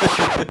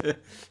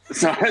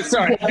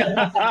 Sorry.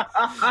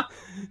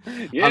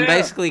 Yeah. I'm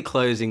basically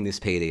closing this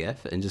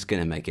PDF and just going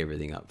to make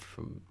everything up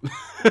from...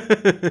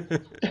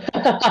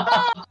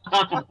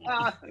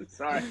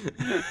 Sorry.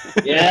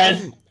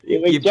 Yes.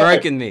 You've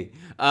broken me.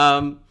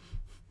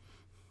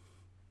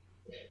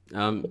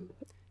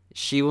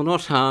 She will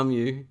not harm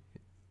you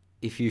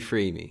if you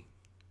free me.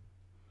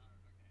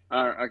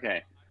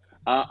 Okay.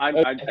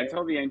 I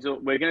told the angel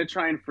we're going to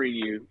try and free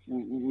you.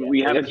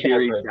 We have a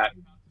theory that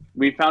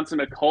we found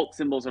some occult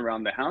symbols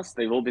around the house.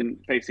 They've all been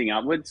facing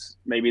outwards.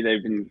 Maybe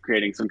they've been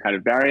creating some kind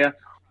of barrier.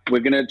 We're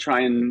going to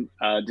try and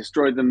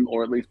destroy them,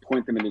 or at least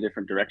point them in a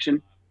different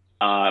direction.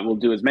 We'll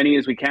do as many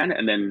as we can,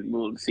 and then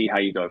we'll see how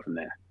you go from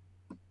there.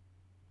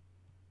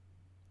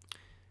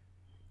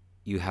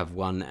 You have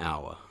 1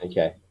 hour.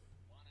 Okay.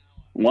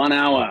 1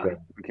 hour.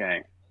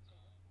 Okay.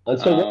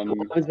 Until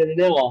what happens in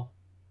an hour?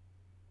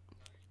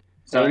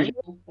 Sorry?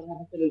 Angel?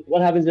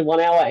 What happens in 1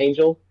 hour,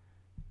 Angel?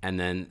 And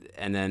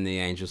then the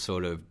angel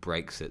sort of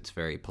breaks its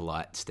very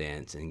polite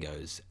stance and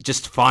goes,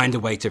 "Just find a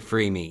way to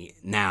free me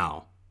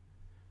now."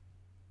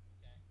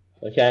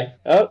 Okay.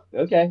 Oh,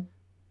 okay.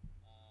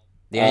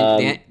 The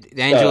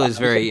angel is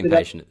very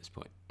impatient at this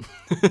point.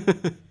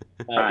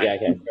 Yeah,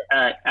 okay. All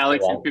right,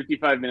 Alex, in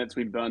 55 minutes,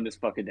 we burn this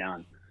fucker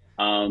down.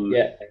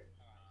 Yeah.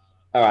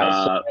 All right,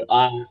 so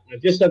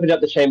I've just opened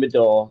up the chamber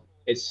door.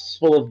 It's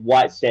full of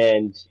white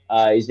sand.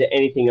 Is there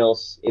anything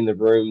else in the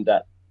room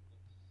that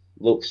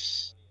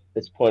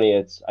that's pointing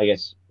at, I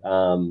guess,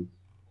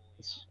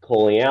 it's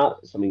calling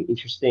out something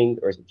interesting,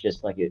 or is it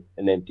just like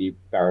an empty,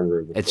 barren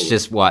room? It's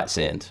just white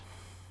sand.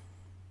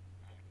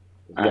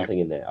 There's nothing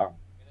in there. All right.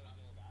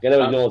 I'm going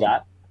to ignore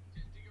that.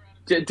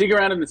 Dig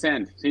around in the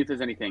sand. See if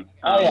there's anything.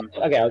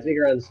 Okay, I'll dig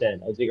around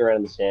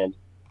the sand.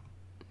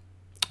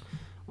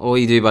 All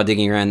you do by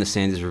digging around the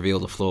sand is reveal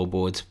the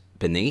floorboards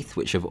beneath,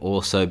 which have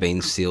also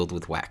been sealed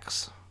with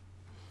wax.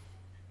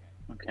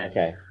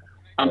 Okay.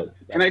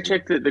 Can I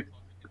check the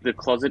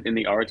closet in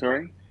the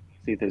oratory?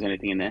 See if there's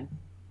anything in there.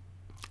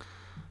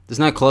 There's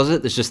no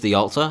closet. There's just the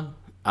altar.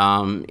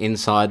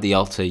 Inside the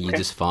altar, you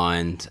just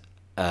find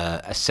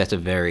a set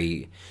of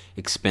very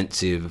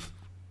expensive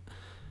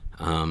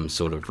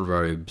sort of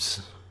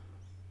robes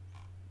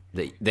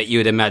that you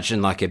would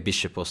imagine like a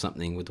bishop or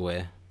something would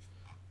wear.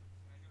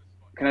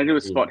 Can I do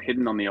a spot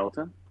hidden on the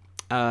altar?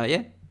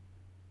 Yeah.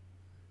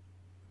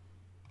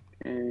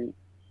 Okay.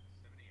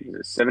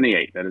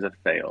 78. That is a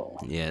fail.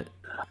 Yeah.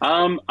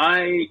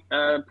 I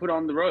put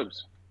on the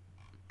robes.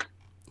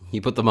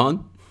 You put them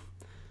on?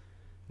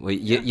 Well,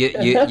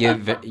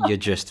 you're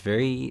dressed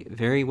very,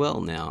 very well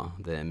now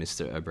there,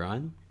 Mr.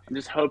 O'Brien. I'm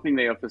just hoping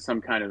they offer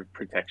some kind of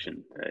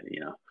protection,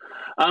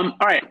 All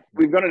right,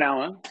 we've got an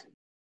hour.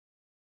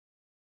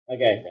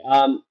 Okay.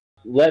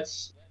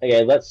 Let's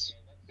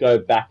go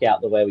back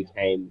out the way we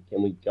came.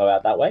 Can we go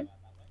out that way?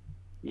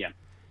 Yeah.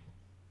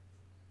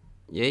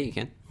 Yeah, you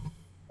can.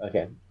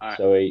 Okay. Right.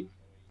 So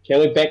can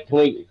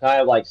we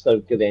kind of like sort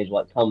of give the angel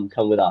like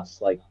come with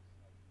us, like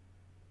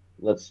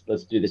let's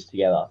do this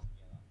together.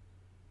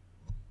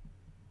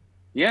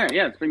 Yeah,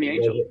 let's bring the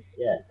angel.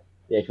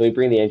 Yeah. Can we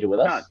bring the angel with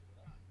us?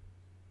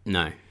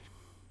 No.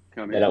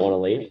 They don't want to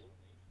leave?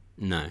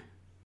 No.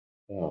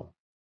 Oh.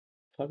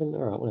 Fucking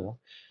alright, whatever.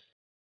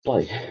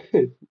 Bloody.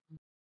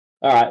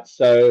 Alright,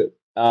 so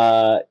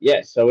I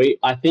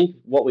think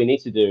what we need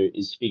to do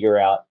is figure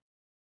out,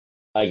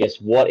 I guess,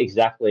 what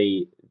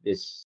exactly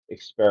this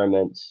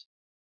experiment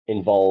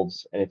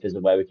involves and if there's a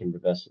way we can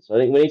reverse it. So I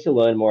think we need to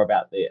learn more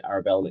about the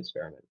Arabellum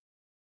experiment.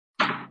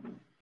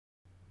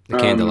 The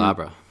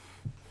candelabra.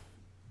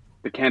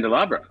 The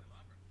candelabra?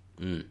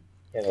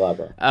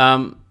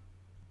 Candelabra.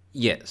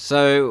 Yeah,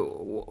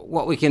 so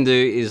what we can do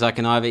is I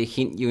can either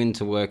hint you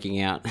into working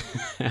out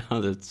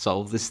how to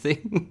solve this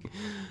thing,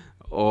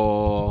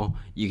 or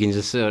you can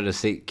just sort of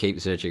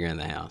keep searching around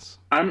the house.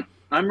 I'm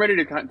ready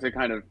to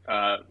kind of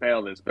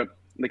fail this, but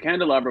the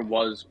candelabra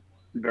was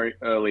very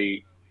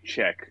early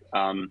check.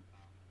 The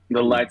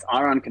lights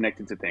are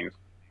unconnected to things.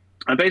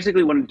 I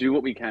basically want to do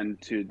what we can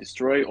to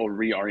destroy or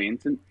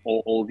reorient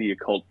all the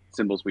occult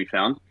symbols we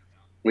found,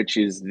 which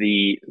is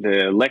the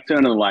lectern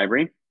in the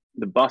library,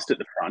 the bust at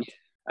the front,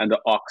 and the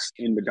ox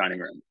in the dining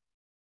room.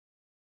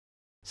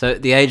 So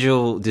the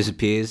angel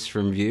disappears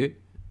from view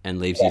and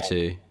leaves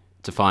you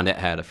to find out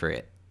how to free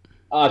it.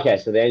 Okay,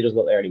 so the angel's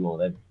not there anymore.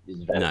 They've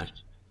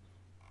vanished.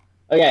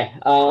 No. Okay.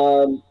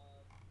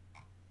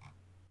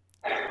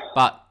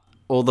 But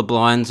all the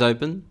blinds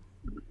open.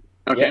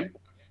 Okay. Yep.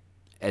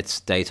 It's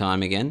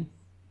daytime again.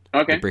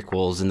 Okay. The brick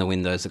walls and the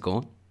windows are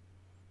gone.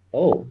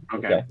 Oh,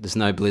 okay. There's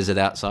no blizzard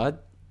outside.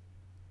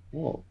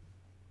 Oh.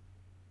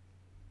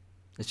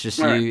 It's just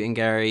you and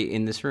Gary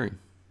in this room.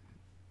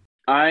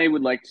 I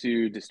would like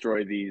to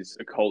destroy these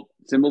occult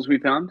symbols we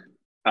found.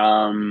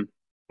 I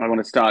want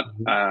to start.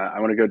 I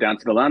want to go down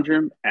to the lounge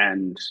room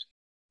and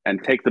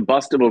take the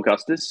bust of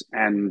Augustus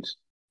and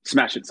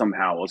smash it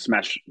somehow, or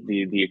smash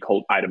the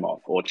occult item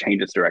off, or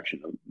change its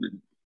direction.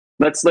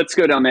 Let's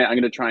go down there. I'm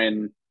going to try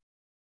and.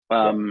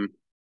 I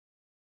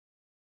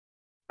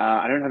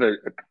don't have a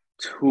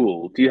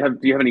tool. Do you have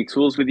any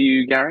tools with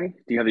you, Gary?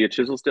 Do you have your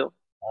chisel still?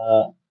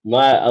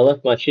 I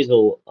left my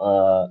chisel.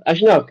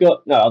 Actually,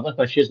 no. I've left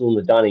my chisel in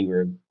the dining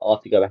room. I'll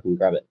have to go back and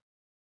grab it.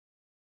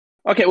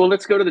 Okay, well,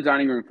 let's go to the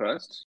dining room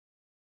first.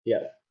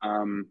 Yeah.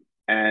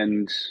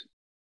 And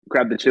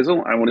grab the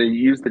chisel. I want to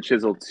use the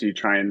chisel to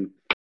try and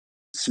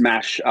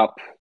smash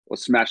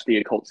the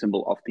occult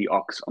symbol off the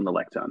ox on the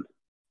lectern,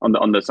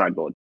 on the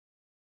sideboard.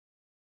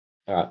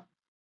 All right.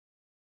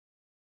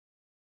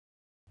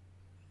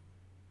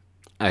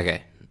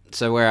 Okay,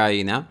 so where are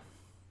you now?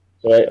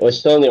 So we're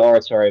still in the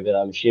oratory, but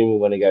I'm assuming we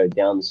want to go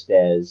down the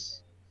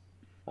stairs.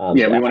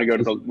 We want to go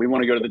to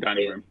the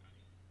dining room.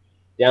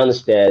 Down the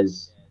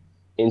stairs,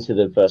 into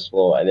the first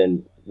floor and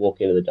then walk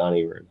into the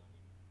dining room.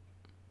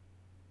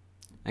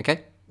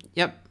 Okay.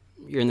 Yep.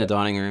 You're in the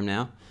dining room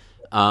now.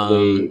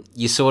 We-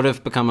 You sort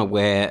of become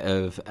aware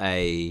of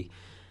a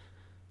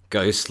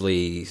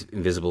ghostly,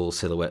 invisible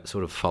silhouette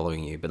sort of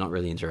following you, but not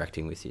really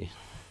interacting with you.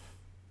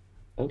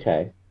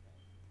 Okay.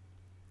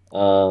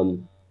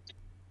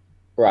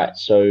 Right.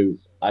 So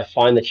I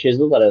find the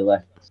chisel that I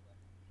left,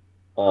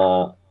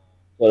 uh,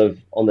 sort of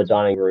on the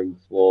dining room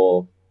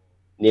floor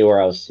near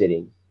where I was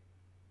sitting.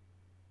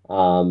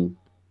 Um,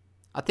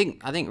 I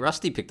think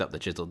Rusty picked up the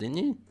chisel, didn't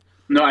you?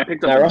 No, I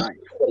picked up now the Ross, knife.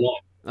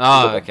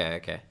 Oh,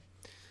 okay. Yep.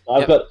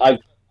 I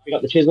pick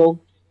up the chisel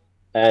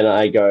and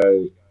I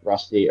go,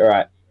 Rusty. All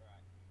right.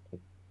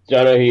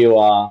 Don't know who you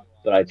are,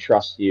 but I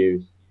trust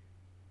you.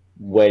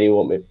 Where do you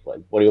want me? What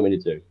do you want me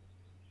to do?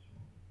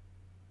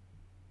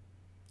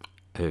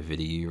 Over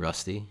to you,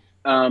 Rusty.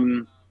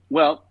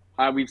 Well,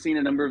 we've seen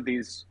a number of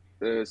these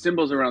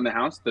symbols around the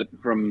house that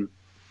from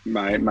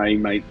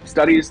my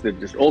studies, that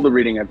just all the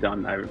reading I've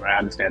done, I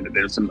understand that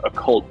there's some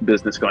occult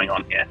business going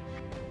on here.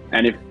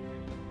 And if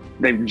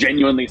they've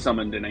genuinely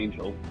summoned an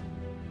angel,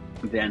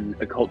 then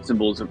occult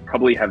symbols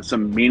probably have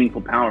some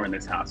meaningful power in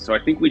this house. So I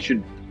think we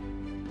should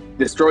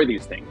destroy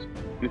these things.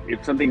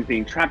 If something's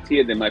being trapped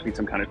here, there might be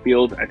some kind of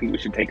field. I think we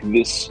should take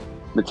this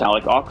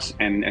metallic ox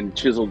and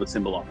chisel the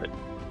symbol off it.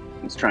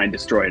 Let's try and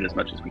destroy it as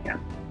much as we can.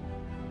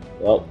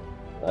 Well,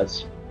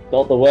 that's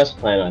not the worst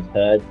plan I've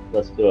heard.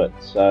 Let's do it.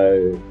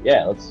 So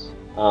yeah, let's.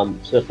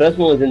 So the first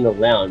one was in the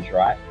lounge,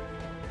 right?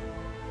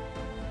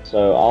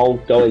 So I'll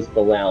go into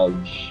the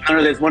lounge.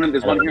 No, there's one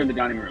here in the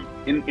dining room.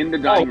 In the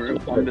dining room,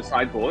 on the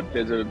sideboard,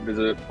 there's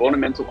a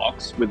ornamental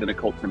ox with an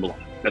occult symbol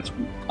on it. That's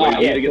where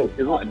you need to get the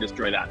chisel and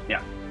destroy that.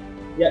 Yeah.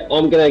 Yeah,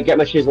 I'm gonna get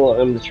my chisel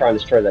and I'm gonna try and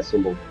destroy that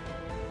symbol.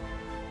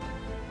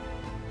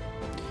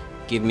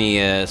 Give me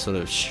a sort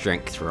of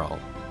strength roll.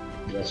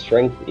 My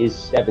strength is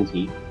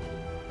 70.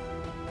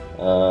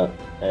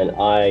 And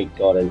I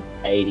got an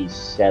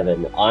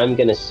 87. I'm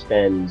gonna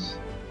spend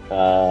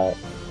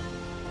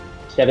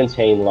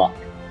 17 luck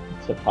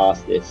to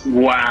pass this.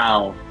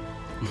 Wow.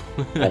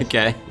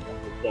 Okay.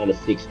 Down to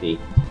 60.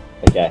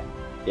 Okay.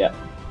 Yeah.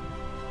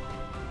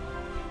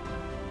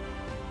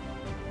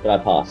 Did I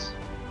pass?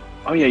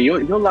 Oh yeah, your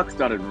luck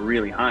started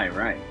really high,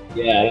 right?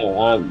 Yeah, I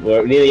know.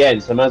 We're near the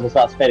end, so I might as well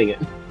start spending it.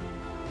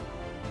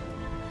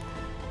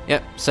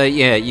 Yep. So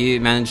yeah, you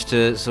managed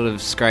to sort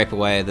of scrape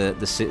away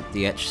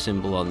the etched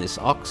symbol on this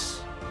ox.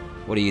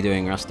 What are you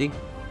doing, Rusty?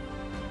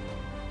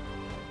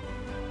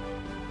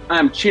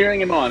 I'm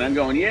cheering him on. I'm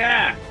going,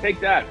 yeah, take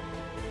that.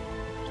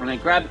 And I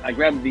grab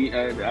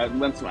the.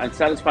 Once I'm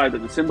satisfied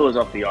that the symbol is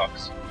off the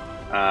ox,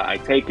 I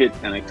take it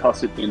and I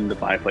toss it in the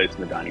fireplace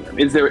in the dining room.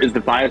 Is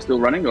the fire still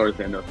running, or is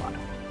there no fire?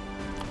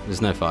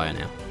 There's no fire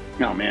now.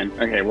 Oh man.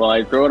 Okay. Well,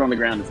 I throw it on the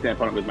ground and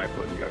stamp on it with my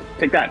foot and go,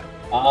 take that.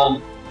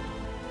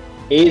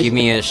 Give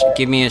me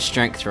a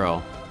strength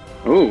roll.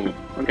 Ooh.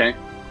 Okay.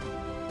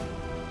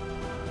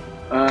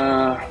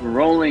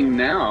 Rolling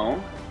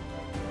now.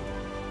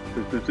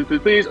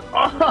 Please.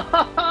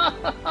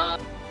 I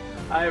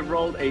have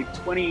rolled a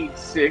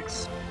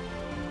 26.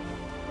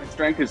 My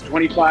strength is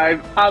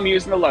 25. I'm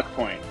using the luck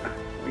point.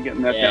 I'm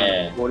getting that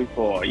down to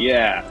 44.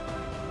 Yeah.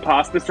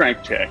 Pass the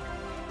strength check.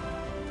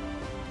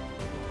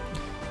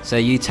 So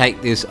you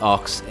take this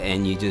ox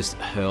and you just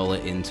hurl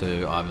it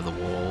into either the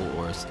wall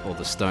or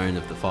the stone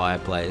of the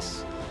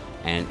fireplace,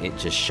 and it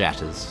just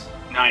shatters.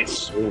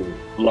 Nice. Ooh.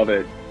 Love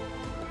it.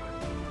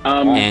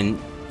 And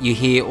you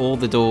hear all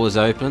the doors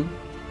open.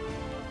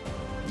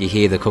 You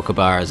hear the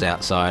kookaburras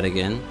outside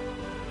again.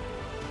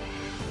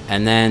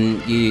 And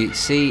then you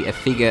see a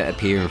figure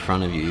appear in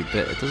front of you,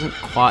 but it doesn't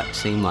quite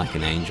seem like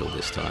an angel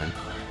this time.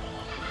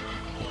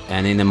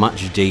 And in a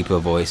much deeper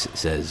voice it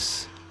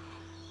says,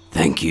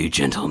 "Thank you,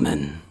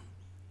 gentlemen.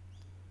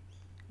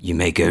 You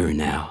may go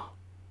now."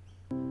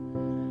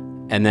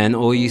 And then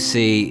all you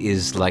see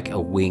is like a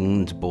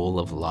winged ball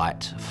of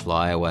light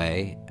fly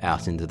away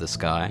out into the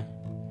sky.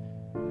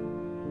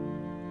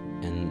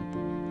 And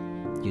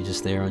you're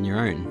just there on your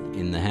own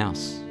in the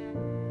house.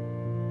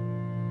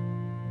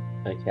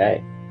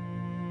 Okay.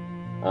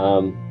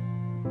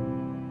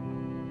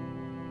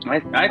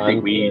 I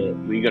think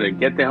we gotta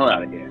get the hell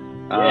out of here.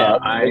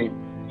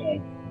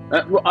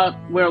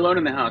 We're alone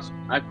in the house.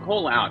 I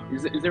call out.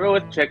 Is it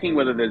worth checking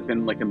whether there's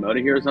been like a murder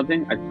here or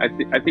something?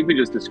 I think we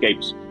just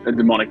escaped a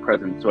demonic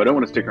presence, so I don't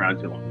want to stick around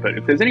too long. But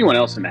if there's anyone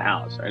else in the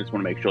house, I just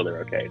want to make sure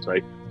they're okay. So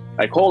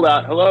I called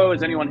out, "Hello,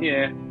 is anyone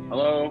here?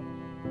 Hello?"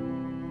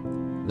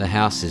 The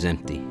house is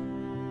empty.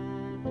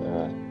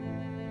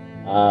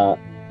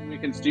 We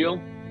can steal.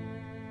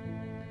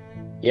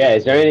 Yeah,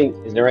 is there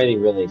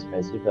anything really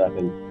expensive that I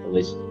can at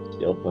least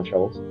steal for my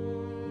troubles?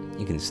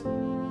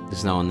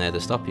 There's no one there to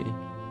stop you.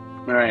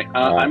 All right.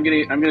 I'm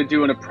gonna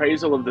do an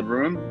appraisal of the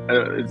room.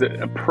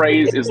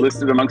 Appraise is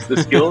listed amongst the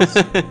skills.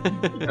 So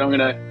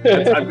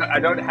I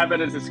don't have it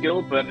as a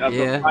skill, but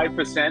for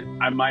 5%,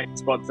 I might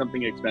spot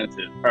something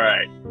expensive. All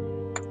right.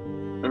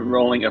 I'm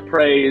rolling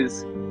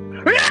appraise.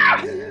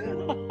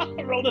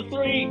 I rolled a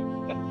 3.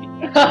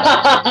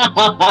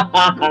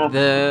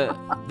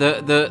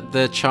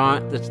 The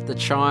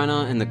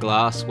china and the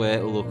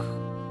glassware look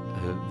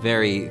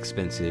very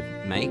expensive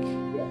make.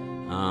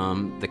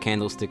 The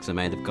candlesticks are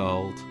made of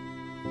gold.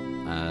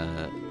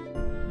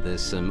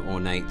 There's some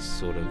ornate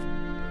sort of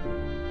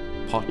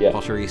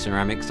pottery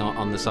ceramics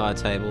on the side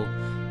table.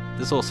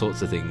 There's all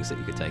sorts of things that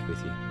you could take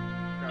with you.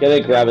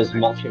 Gonna grab as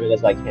much of it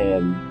as I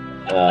can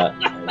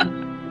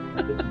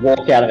and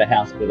walk out of the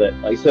house with it.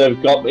 Like, sort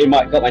of got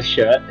my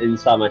shirt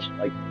inside my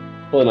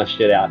pulling my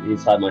shirt out.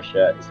 Inside my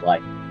shirt is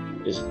like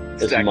just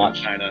as much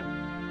fancy china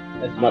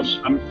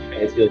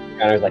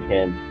as I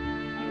can.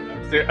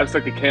 I've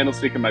stuck a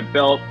candlestick in my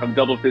belt. I'm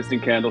double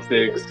fisting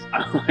candlesticks.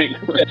 I'm like,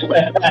 we're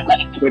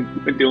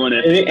doing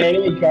it.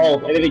 Anything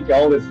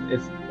gold is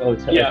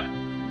yeah.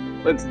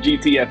 Let's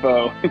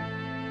GTFO.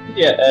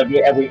 Yeah,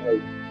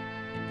 every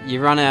You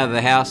run out of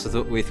the house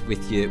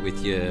with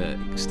your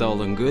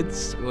stolen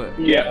goods. What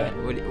are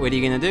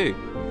you gonna do?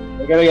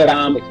 We're gonna go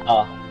back to the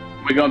car.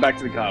 We're going back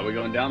to the car. We're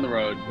going down the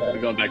road. Yeah. We're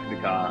going back to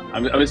the car.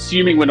 I'm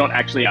assuming we're not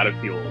actually out of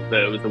fuel.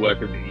 It was the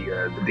work of the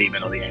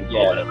demon or the angel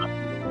or whatever.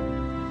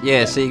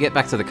 Yeah. So you get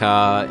back to the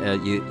car.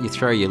 You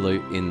throw your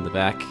loot in the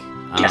back.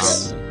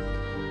 Yes.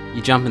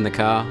 You jump in the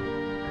car.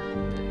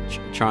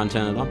 Try and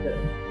turn it on.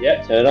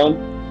 Yeah, turn it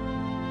on.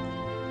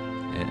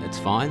 It's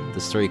fine.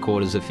 There's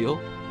 3/4 of fuel.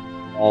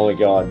 Oh my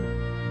god.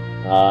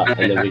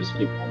 And then we just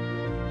keep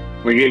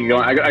going. We're getting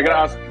going. I gotta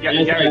ask,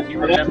 Gary, do you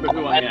remember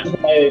who I am?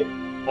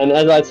 And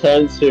as I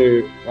turn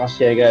to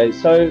Rusty, I go,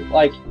 so,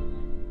 like,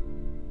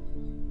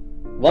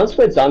 once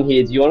we're done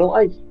here, do you want to,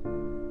 like,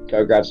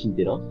 go grab some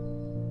dinner?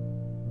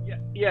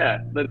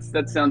 Yeah,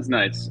 that sounds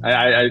nice.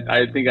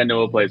 I think I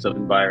know a place up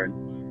in Byron.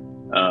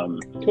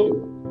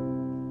 Cool.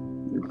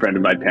 A friend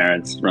of my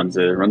parents runs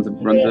a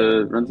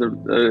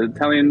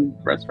Italian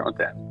restaurant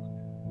there.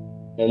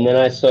 And then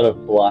I sort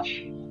of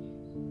blush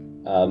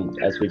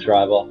as we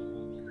drive off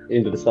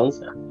into the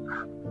sunset.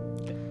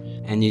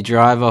 And you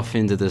drive off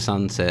into the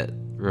sunset,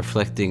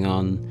 reflecting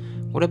on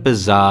what a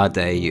bizarre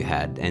day you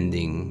had,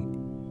 ending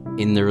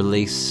in the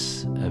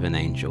release of an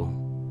angel.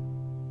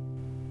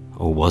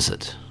 Or was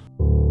it?